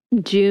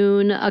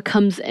 June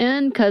comes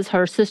in because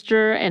her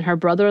sister and her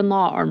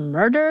brother-in-law are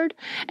murdered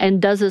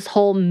and does this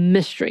whole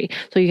mystery.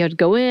 So you have to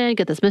go in,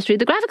 get this mystery.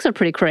 The graphics are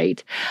pretty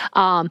great.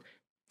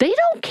 they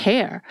don't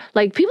care.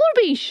 Like, people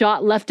are being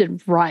shot left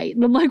and right.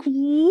 And I'm like,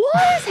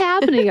 what is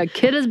happening? A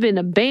kid has been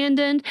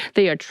abandoned.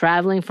 They are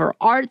traveling for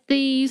art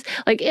thieves.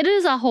 Like, it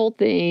is a whole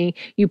thing.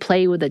 You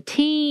play with a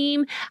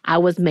team. I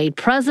was made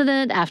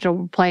president after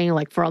playing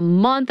like for a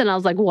month. And I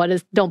was like,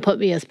 don't put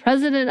me as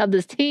president of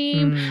this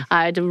team.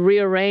 I had to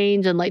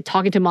rearrange and like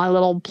talking to my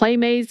little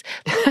playmates.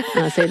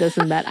 And I say this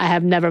and that. I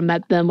have never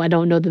met them. I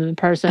don't know them in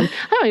person.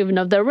 I don't even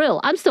know if they're real.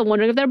 I'm still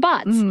wondering if they're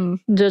bots.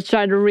 Just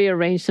trying to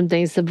rearrange some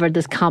things for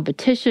this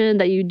competition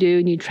that you do,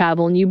 and you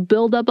travel and you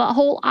build up a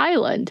whole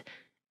island.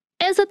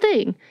 It's a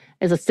thing.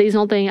 It's a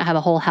seasonal thing. I have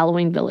a whole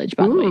Halloween village,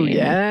 by the way.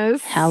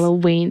 Yes.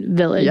 Halloween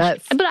village.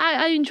 Yes. But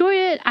I enjoy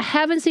it. I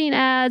haven't seen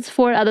ads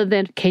for it other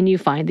than, can you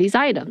find these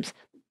items?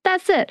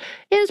 That's it.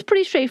 It's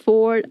pretty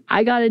straightforward.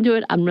 I got into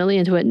it. I'm really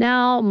into it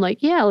now. I'm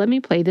like, yeah, let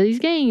me play these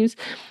games.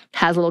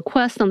 Has a little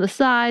quest on the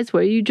sides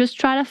where you just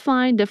try to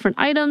find different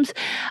items.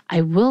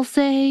 I will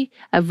say,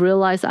 I've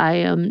realized I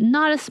am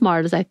not as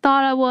smart as I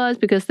thought I was,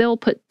 because they'll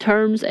put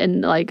terms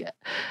and like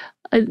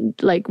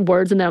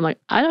words in there. I'm like,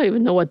 I don't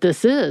even know what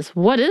this is.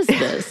 What is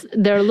this?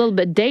 They're a little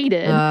bit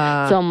dated.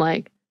 So I'm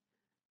like,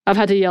 I've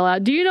had to yell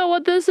out, do you know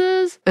what this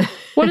is?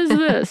 What is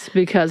this?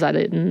 Because I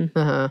didn't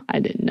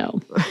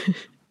know.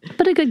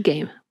 But a good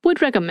game.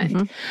 Would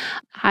recommend.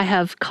 I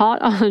have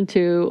caught on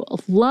to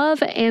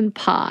Love and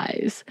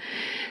Pies.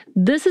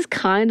 This is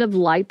kind of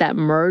like that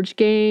Merge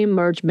game,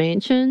 Merge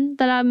Mansion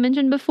that I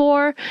mentioned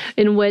before,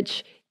 in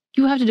which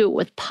you have to do it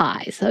with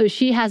pies. So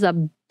she has a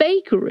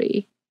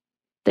bakery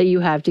that you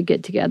have to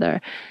get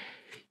together.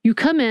 You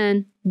come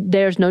in,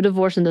 there's no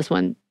divorce in this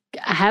one.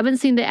 I haven't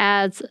seen the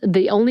ads.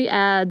 The only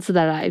ads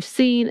that I've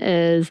seen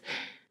is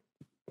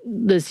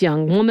this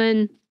young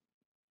woman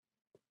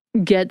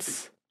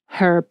gets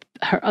her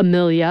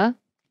Amelia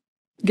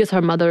gets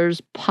her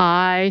mother's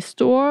pie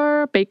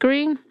store,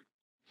 bakery,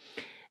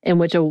 in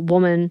which a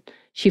woman,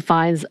 she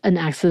finds an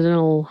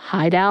accidental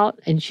hideout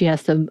and she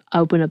has to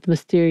open up the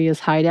mysterious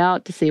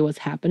hideout to see what's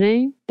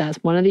happening.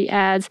 That's one of the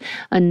ads.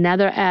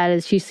 Another ad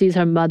is she sees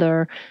her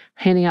mother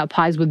handing out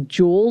pies with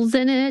jewels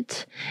in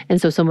it. And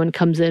so someone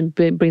comes in,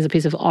 brings a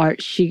piece of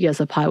art. She gets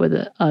a pie with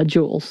a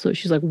jewel. So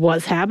she's like,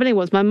 what's happening?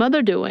 What's my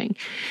mother doing?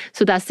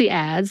 So that's the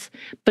ads.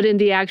 But in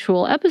the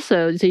actual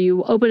episode, so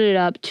you open it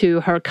up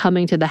to her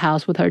coming to the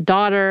house with her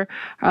daughter,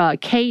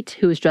 Kate,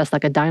 who is dressed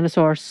like a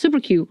dinosaur.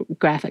 Super cute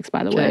graphics,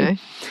 by the way.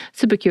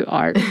 Super cute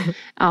art.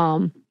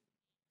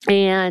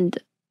 And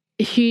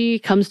he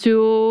comes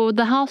to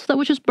the house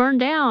which was burned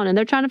down, and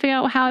they're trying to figure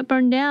out how it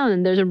burned down.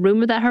 And there's a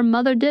rumor that her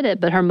mother did it,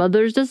 but her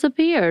mother's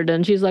disappeared.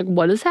 And she's like,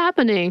 what is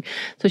happening?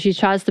 So she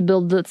tries to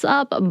build this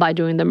up by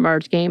doing the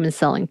Merge game and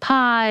selling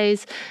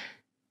pies.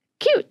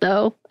 Cute,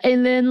 though.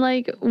 And then,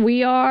 like,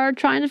 we are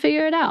trying to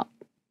figure it out.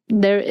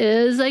 There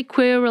is a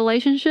queer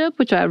relationship,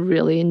 which I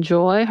really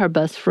enjoy. Her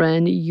best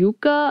friend,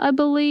 Yuka, I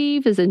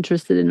believe, is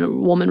interested in a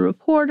woman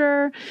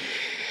reporter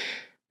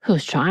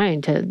who's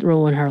trying to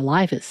ruin her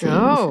life, it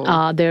seems.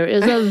 There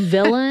is a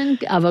villain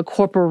of a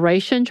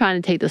corporation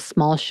trying to take the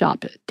small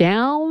shop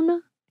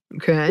down.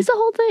 Okay. It's a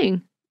whole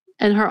thing.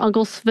 And her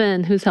uncle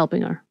Sven, who's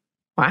helping her.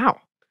 Wow.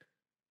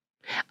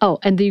 Oh,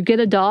 and you get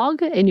a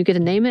dog, and you get to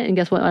name it, and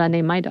guess what I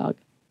named my dog?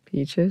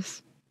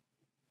 Peaches.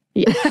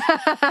 Yes.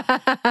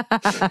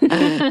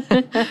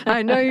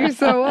 I know you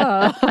so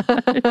well.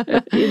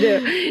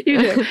 You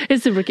do.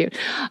 It's super cute.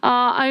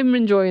 I'm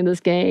enjoying this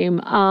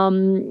game.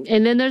 And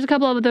then there's a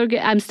couple of other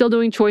I'm still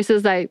doing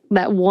choices, that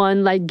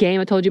one like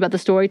game I told you about, the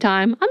story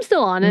time. I'm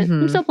still on it.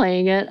 I'm still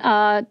playing it.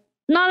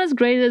 Not as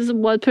great as it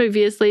was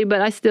previously,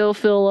 but I still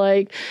feel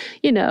like,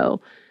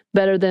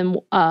 better than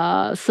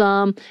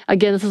some.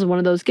 Again, this is one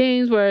of those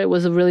games where it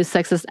was a really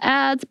sexist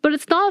ads, but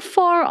it's not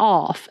far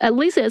off. At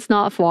least it's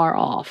not far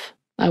off.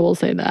 I will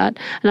say that.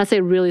 And I say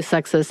really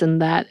sexist in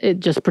that it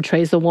just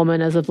portrays the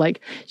woman as if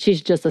like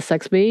she's just a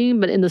sex being,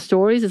 but in the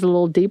stories it's a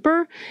little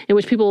deeper, in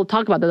which people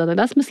talk about that. Like,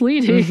 that's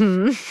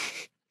misleading.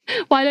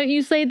 Why don't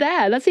you say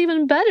that? That's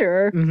even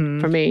better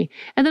for me.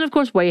 And then, of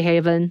course,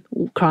 Wayhaven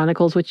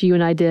Chronicles, which you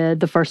and I did,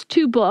 the first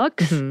 2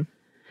 books. And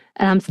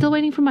I'm still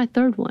waiting for my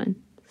 3rd one.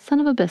 Son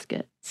of a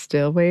biscuit.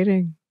 Still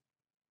waiting.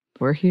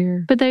 We're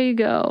here. But there you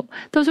go.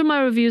 Those are my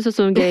reviews of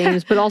some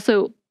games, but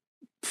also,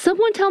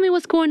 someone tell me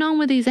what's going on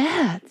with these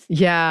ads.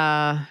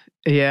 Yeah.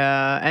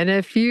 And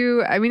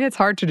it's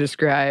hard to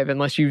describe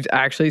unless you've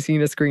actually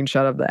seen a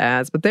screenshot of the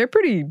ads, but they're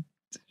pretty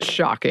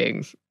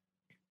shocking.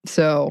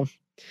 So,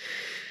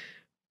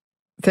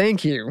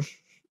 thank you,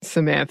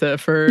 Samantha,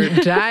 for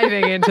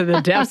diving into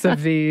the depths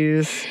of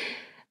these.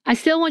 I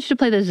still want you to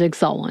play the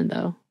Jigsaw one,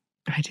 though.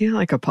 I do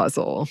like a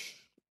puzzle.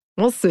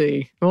 We'll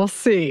see.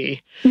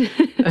 Maybe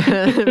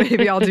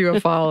I'll do a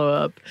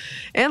follow-up.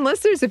 And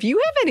listeners, if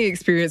you have any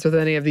experience with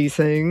any of these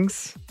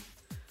things,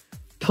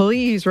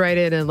 please write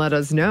in and let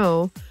us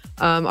know.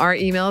 Our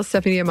email is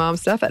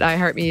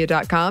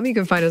stephanie@momstuff@iheartmedia.com. You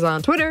can find us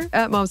on Twitter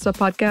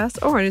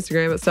 @momstuffpodcast or on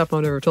Instagram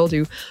 @stuffmomnevertold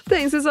you.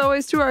 Thanks as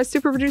always to our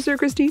super producer,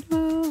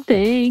 Christina.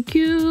 Thank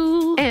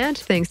you. And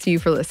thanks to you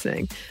for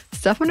listening.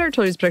 Stuff Mom Never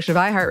Told You is a production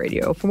of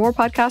iHeartRadio. For more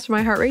podcasts from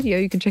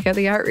iHeartRadio, you can check out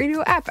the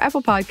iHeartRadio app,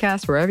 Apple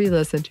Podcasts, wherever you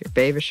listen to your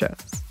favorite shows.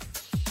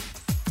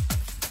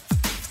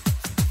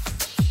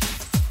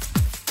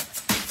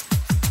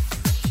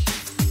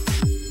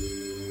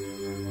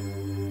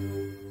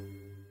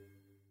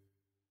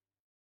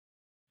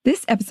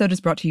 This episode is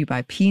brought to you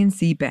by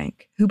PNC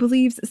Bank, who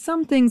believes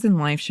some things in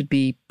life should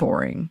be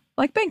boring,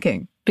 like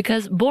banking.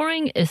 Because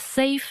boring is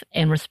safe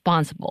and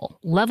responsible,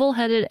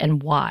 level-headed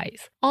and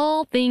wise.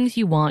 All things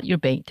you want your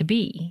bank to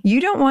be. You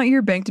don't want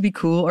your bank to be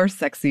cool or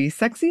sexy.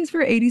 Sexy is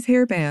for 80s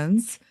hair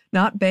bands,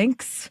 not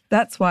banks.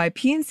 That's why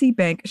PNC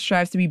Bank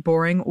strives to be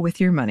boring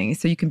with your money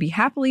so you can be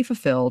happily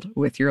fulfilled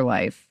with your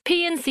life.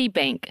 PNC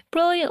Bank,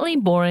 brilliantly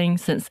boring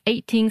since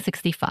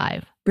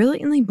 1865.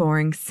 Brilliantly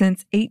Boring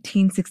Since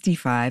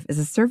 1865 is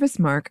a service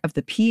mark of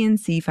the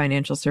PNC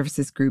Financial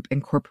Services Group,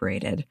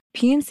 Incorporated.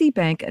 PNC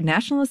Bank, a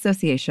National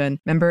Association,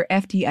 member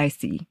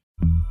FDIC.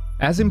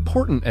 As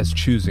important as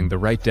choosing the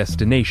right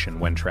destination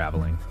when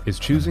traveling is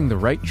choosing the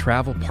right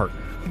travel partner.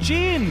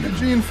 Gene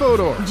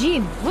Fodor.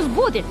 Gene, was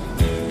будет?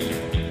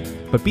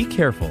 But be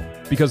careful,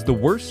 because the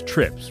worst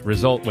trips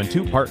result when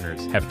two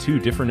partners have two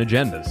different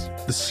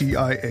agendas. The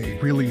CIA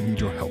really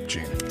need your help,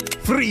 Gene.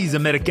 Freeze,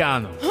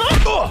 Americano!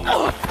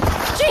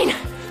 Gene,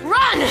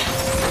 run!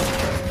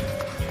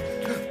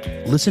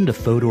 Listen to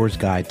Fodor's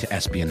Guide to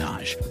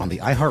Espionage on the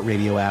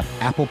iHeartRadio app,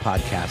 Apple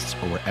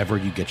Podcasts, or wherever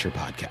you get your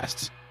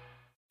podcasts.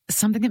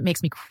 Something that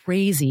makes me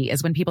crazy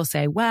is when people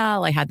say,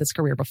 well, I had this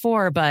career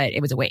before, but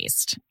it was a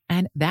waste.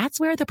 And that's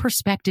where the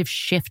perspective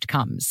shift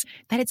comes,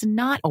 that it's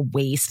not a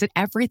waste, that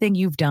everything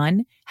you've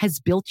done has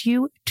built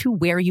you to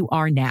where you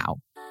are now.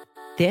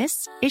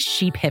 This is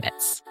She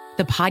Pivots,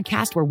 the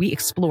podcast where we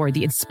explore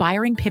the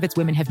inspiring pivots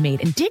women have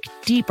made and dig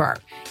deeper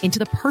into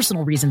the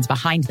personal reasons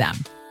behind them.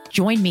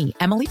 Join me,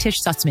 Emily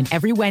Tish Sussman,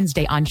 every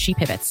Wednesday on She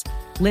Pivots.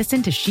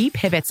 Listen to She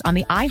Pivots on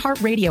the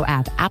iHeartRadio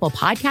app, Apple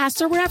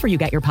Podcasts, or wherever you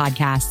get your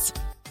podcasts.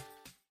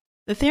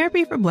 The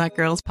Therapy for Black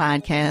Girls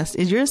podcast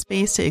is your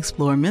space to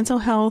explore mental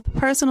health,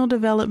 personal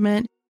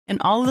development,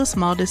 and all of the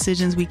small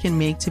decisions we can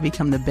make to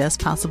become the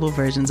best possible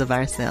versions of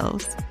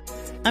ourselves.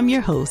 I'm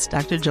your host,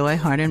 Dr. Joy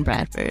Harden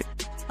Bradford,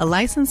 a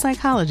licensed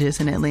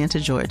psychologist in Atlanta,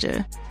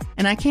 Georgia,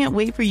 and I can't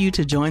wait for you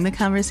to join the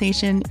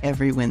conversation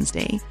every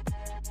Wednesday.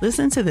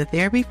 Listen to the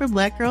Therapy for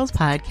Black Girls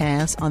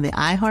podcast on the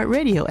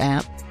iHeartRadio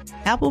app,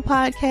 Apple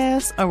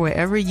Podcasts, or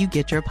wherever you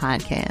get your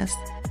podcasts.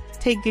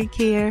 Take good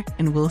care,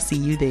 and we'll see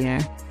you there.